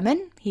 He's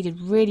German. He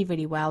did really,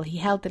 really well. He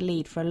held the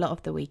lead for a lot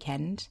of the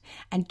weekend.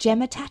 And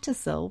Gemma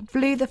Tattersall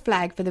flew the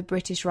flag for the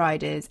British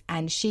riders,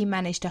 and she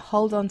managed to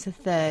hold on to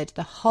third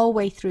the whole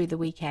way through the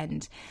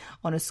weekend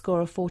on a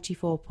score of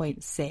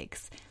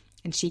 44.6.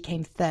 And she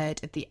came third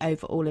at the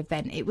overall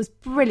event. It was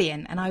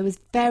brilliant, and I was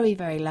very,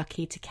 very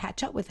lucky to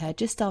catch up with her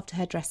just after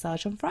her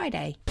dressage on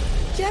Friday.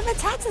 Gemma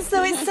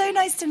Tattersall, it's so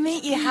nice to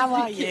meet you. How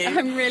are you?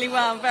 I'm really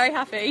well. I'm very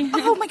happy.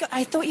 Oh my God,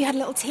 I thought you had a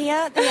little tear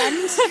at the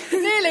end.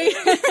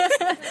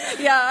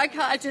 Really? Yeah,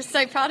 I'm just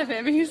so proud of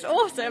him. He was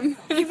awesome.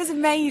 He was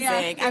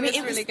amazing. Yeah, it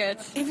was really good.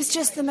 It was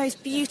just the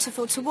most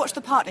beautiful to watch the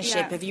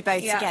partnership of you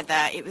both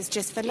together. It was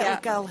just for little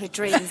girl who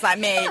dreams like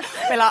me.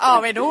 We're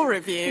like, in awe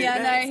of you.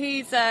 Yeah,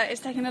 no,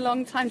 it's taken a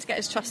long time to get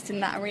his trust in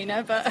that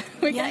arena, but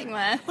we're getting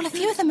there. Well, a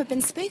few of them have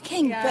been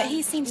spooking, but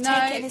he seemed to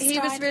take it in his stride. He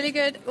was really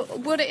good.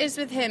 What it is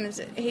with him is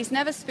he's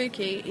never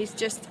spooky. He's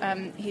just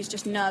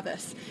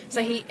nervous. So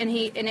and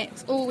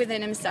it's all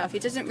within himself. He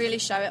doesn't really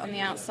show it on the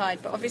outside,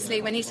 but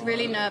obviously when he's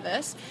really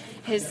nervous,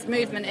 his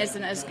movement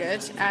isn't as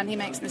good and he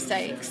makes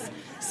mistakes.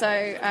 So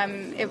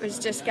it was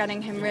just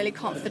getting him really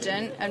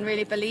confident and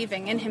really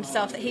believing in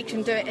himself that he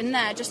can do it in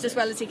there just as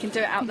well as he can do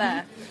it out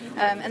there.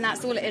 And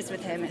that's all it is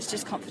with him. It's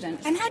just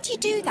confidence. And how do you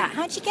do that?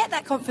 How do you get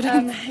that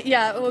confidence?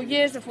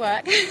 Years of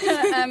work.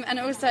 And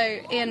also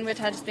Ian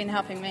Woodhead has been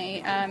helping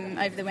me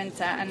over the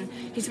winter, and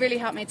he's really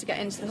helped me to get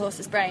into the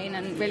horse's brain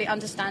and really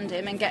understand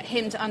him and get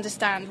him to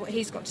understand what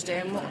he's got to do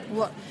and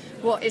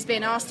what is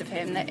being asked of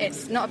him, that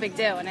it's not a big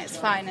deal and it's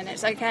fine and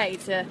it's okay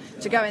to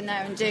go in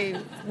there and do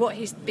what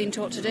he's been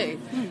taught to do,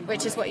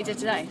 which is what he did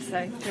today.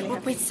 So really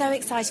we're so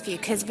excited for you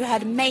because we've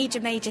heard major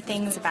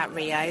things about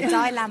Rio.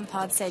 Di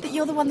Lampard said that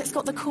you're the one that's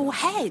got the cool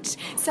head.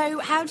 So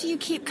how do you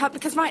keep calm?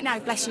 Because right now,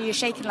 bless you, you're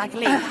shaking like a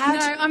leaf.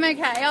 I'm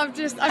okay. I'm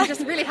just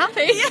really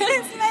happy.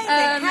 It's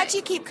amazing. How do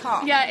you keep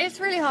calm? Yeah, it's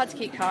really hard to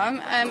keep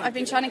calm. I've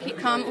been trying to keep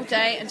calm all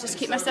day and just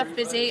keep myself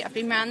busy. I've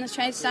been around the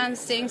trade stands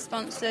seeing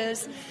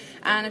sponsors,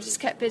 and I've just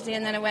kept busy,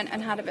 and then I went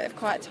and had a bit of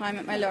quiet time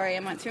at my lorry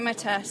and went through my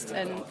test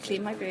and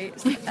cleaned my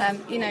boots.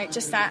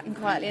 Just sat and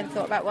quietly and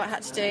thought about what I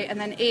had to do. And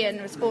then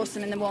Ian was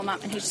awesome in the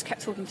warm-up, and he just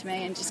kept talking to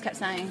me and just kept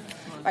saying,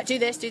 right, do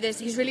this.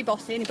 He's really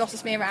bossy, and he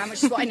bosses me around,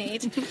 which is what I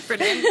need.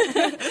 Brilliant.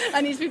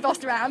 I need to be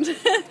bossed around.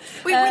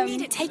 We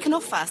need it taken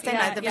off us, don't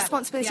we? The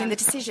responsibility and the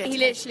decision. He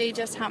literally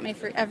just helped me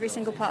through every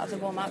single part of the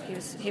warm-up. He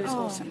was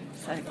awesome.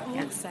 So,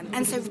 awesome.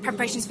 And so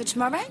preparations for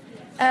tomorrow?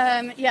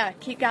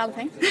 Keep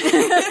galloping.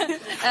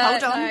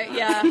 Hold on.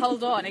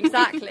 Hold on,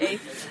 exactly.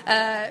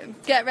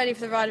 Get ready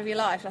for the ride of your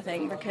life, I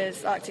think,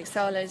 because Arctic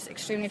Soul is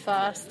extremely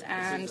fast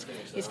and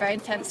he's very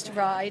intense to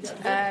ride,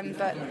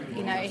 but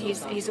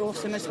he's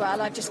awesome as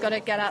well. I've just got to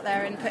get out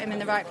there and put him in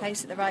the right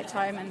place at the right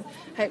time, and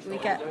hope we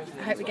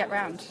get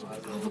round.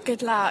 Oh, well,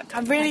 good luck.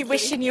 I'm really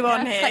wishing you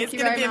on here. It's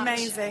going to be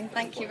amazing.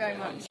 Thank you very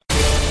much.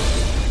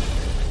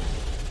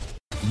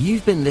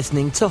 You've been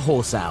listening to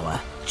Horse Hour.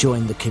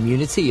 Join the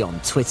community on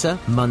Twitter,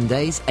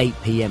 Mondays, 8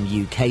 p.m.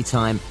 UK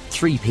time,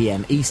 3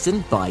 p.m.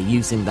 Eastern by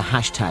using the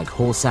hashtag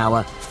Horse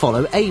Hour.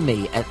 Follow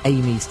Amy at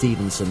Amy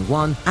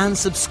Stevenson1 and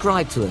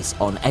subscribe to us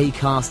on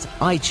Acast,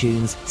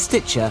 iTunes,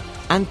 Stitcher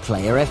and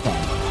Player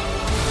FM.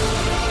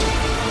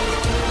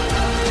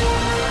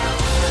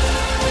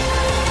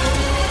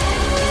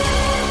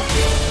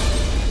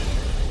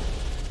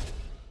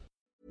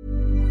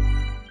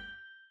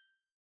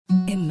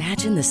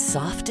 Imagine the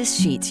softest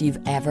sheets you've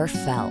ever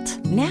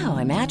felt. Now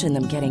imagine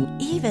them getting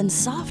even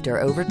softer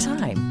over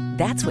time.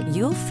 That's what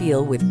you'll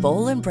feel with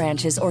Boll &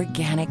 Branch's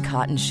organic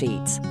cotton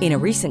sheets. In a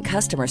recent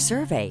customer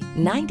survey,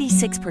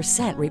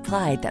 96%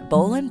 replied that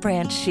Boll &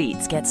 Branch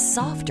sheets get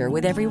softer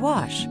with every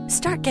wash.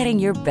 Start getting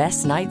your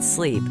best night's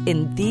sleep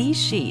in these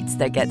sheets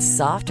that get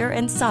softer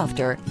and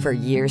softer for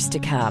years to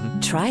come.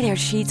 Try their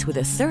sheets with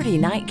a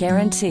 30-night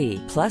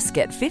guarantee. Plus,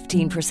 get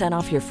 15%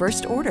 off your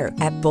first order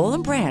at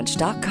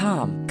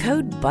bollandbranch.com.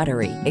 Code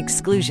BUTTERY.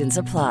 Exclusions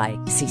apply.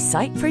 See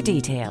site for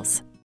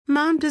details.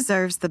 Mom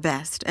deserves the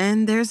best,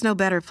 and there's no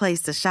better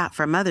place to shop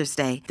for Mother's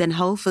Day than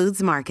Whole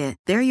Foods Market.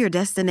 They're your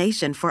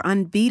destination for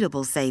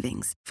unbeatable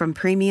savings, from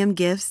premium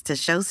gifts to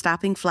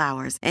show-stopping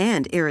flowers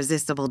and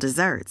irresistible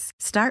desserts.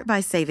 Start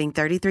by saving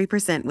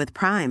 33% with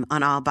Prime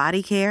on all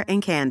body care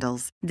and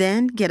candles.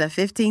 Then get a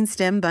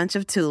 15-stem bunch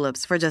of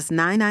tulips for just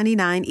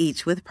 $9.99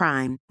 each with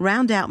Prime.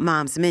 Round out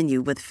Mom's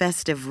menu with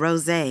festive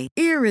rosé,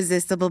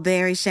 irresistible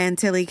berry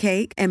chantilly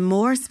cake, and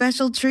more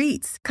special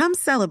treats. Come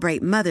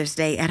celebrate Mother's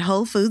Day at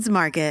Whole Foods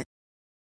Market.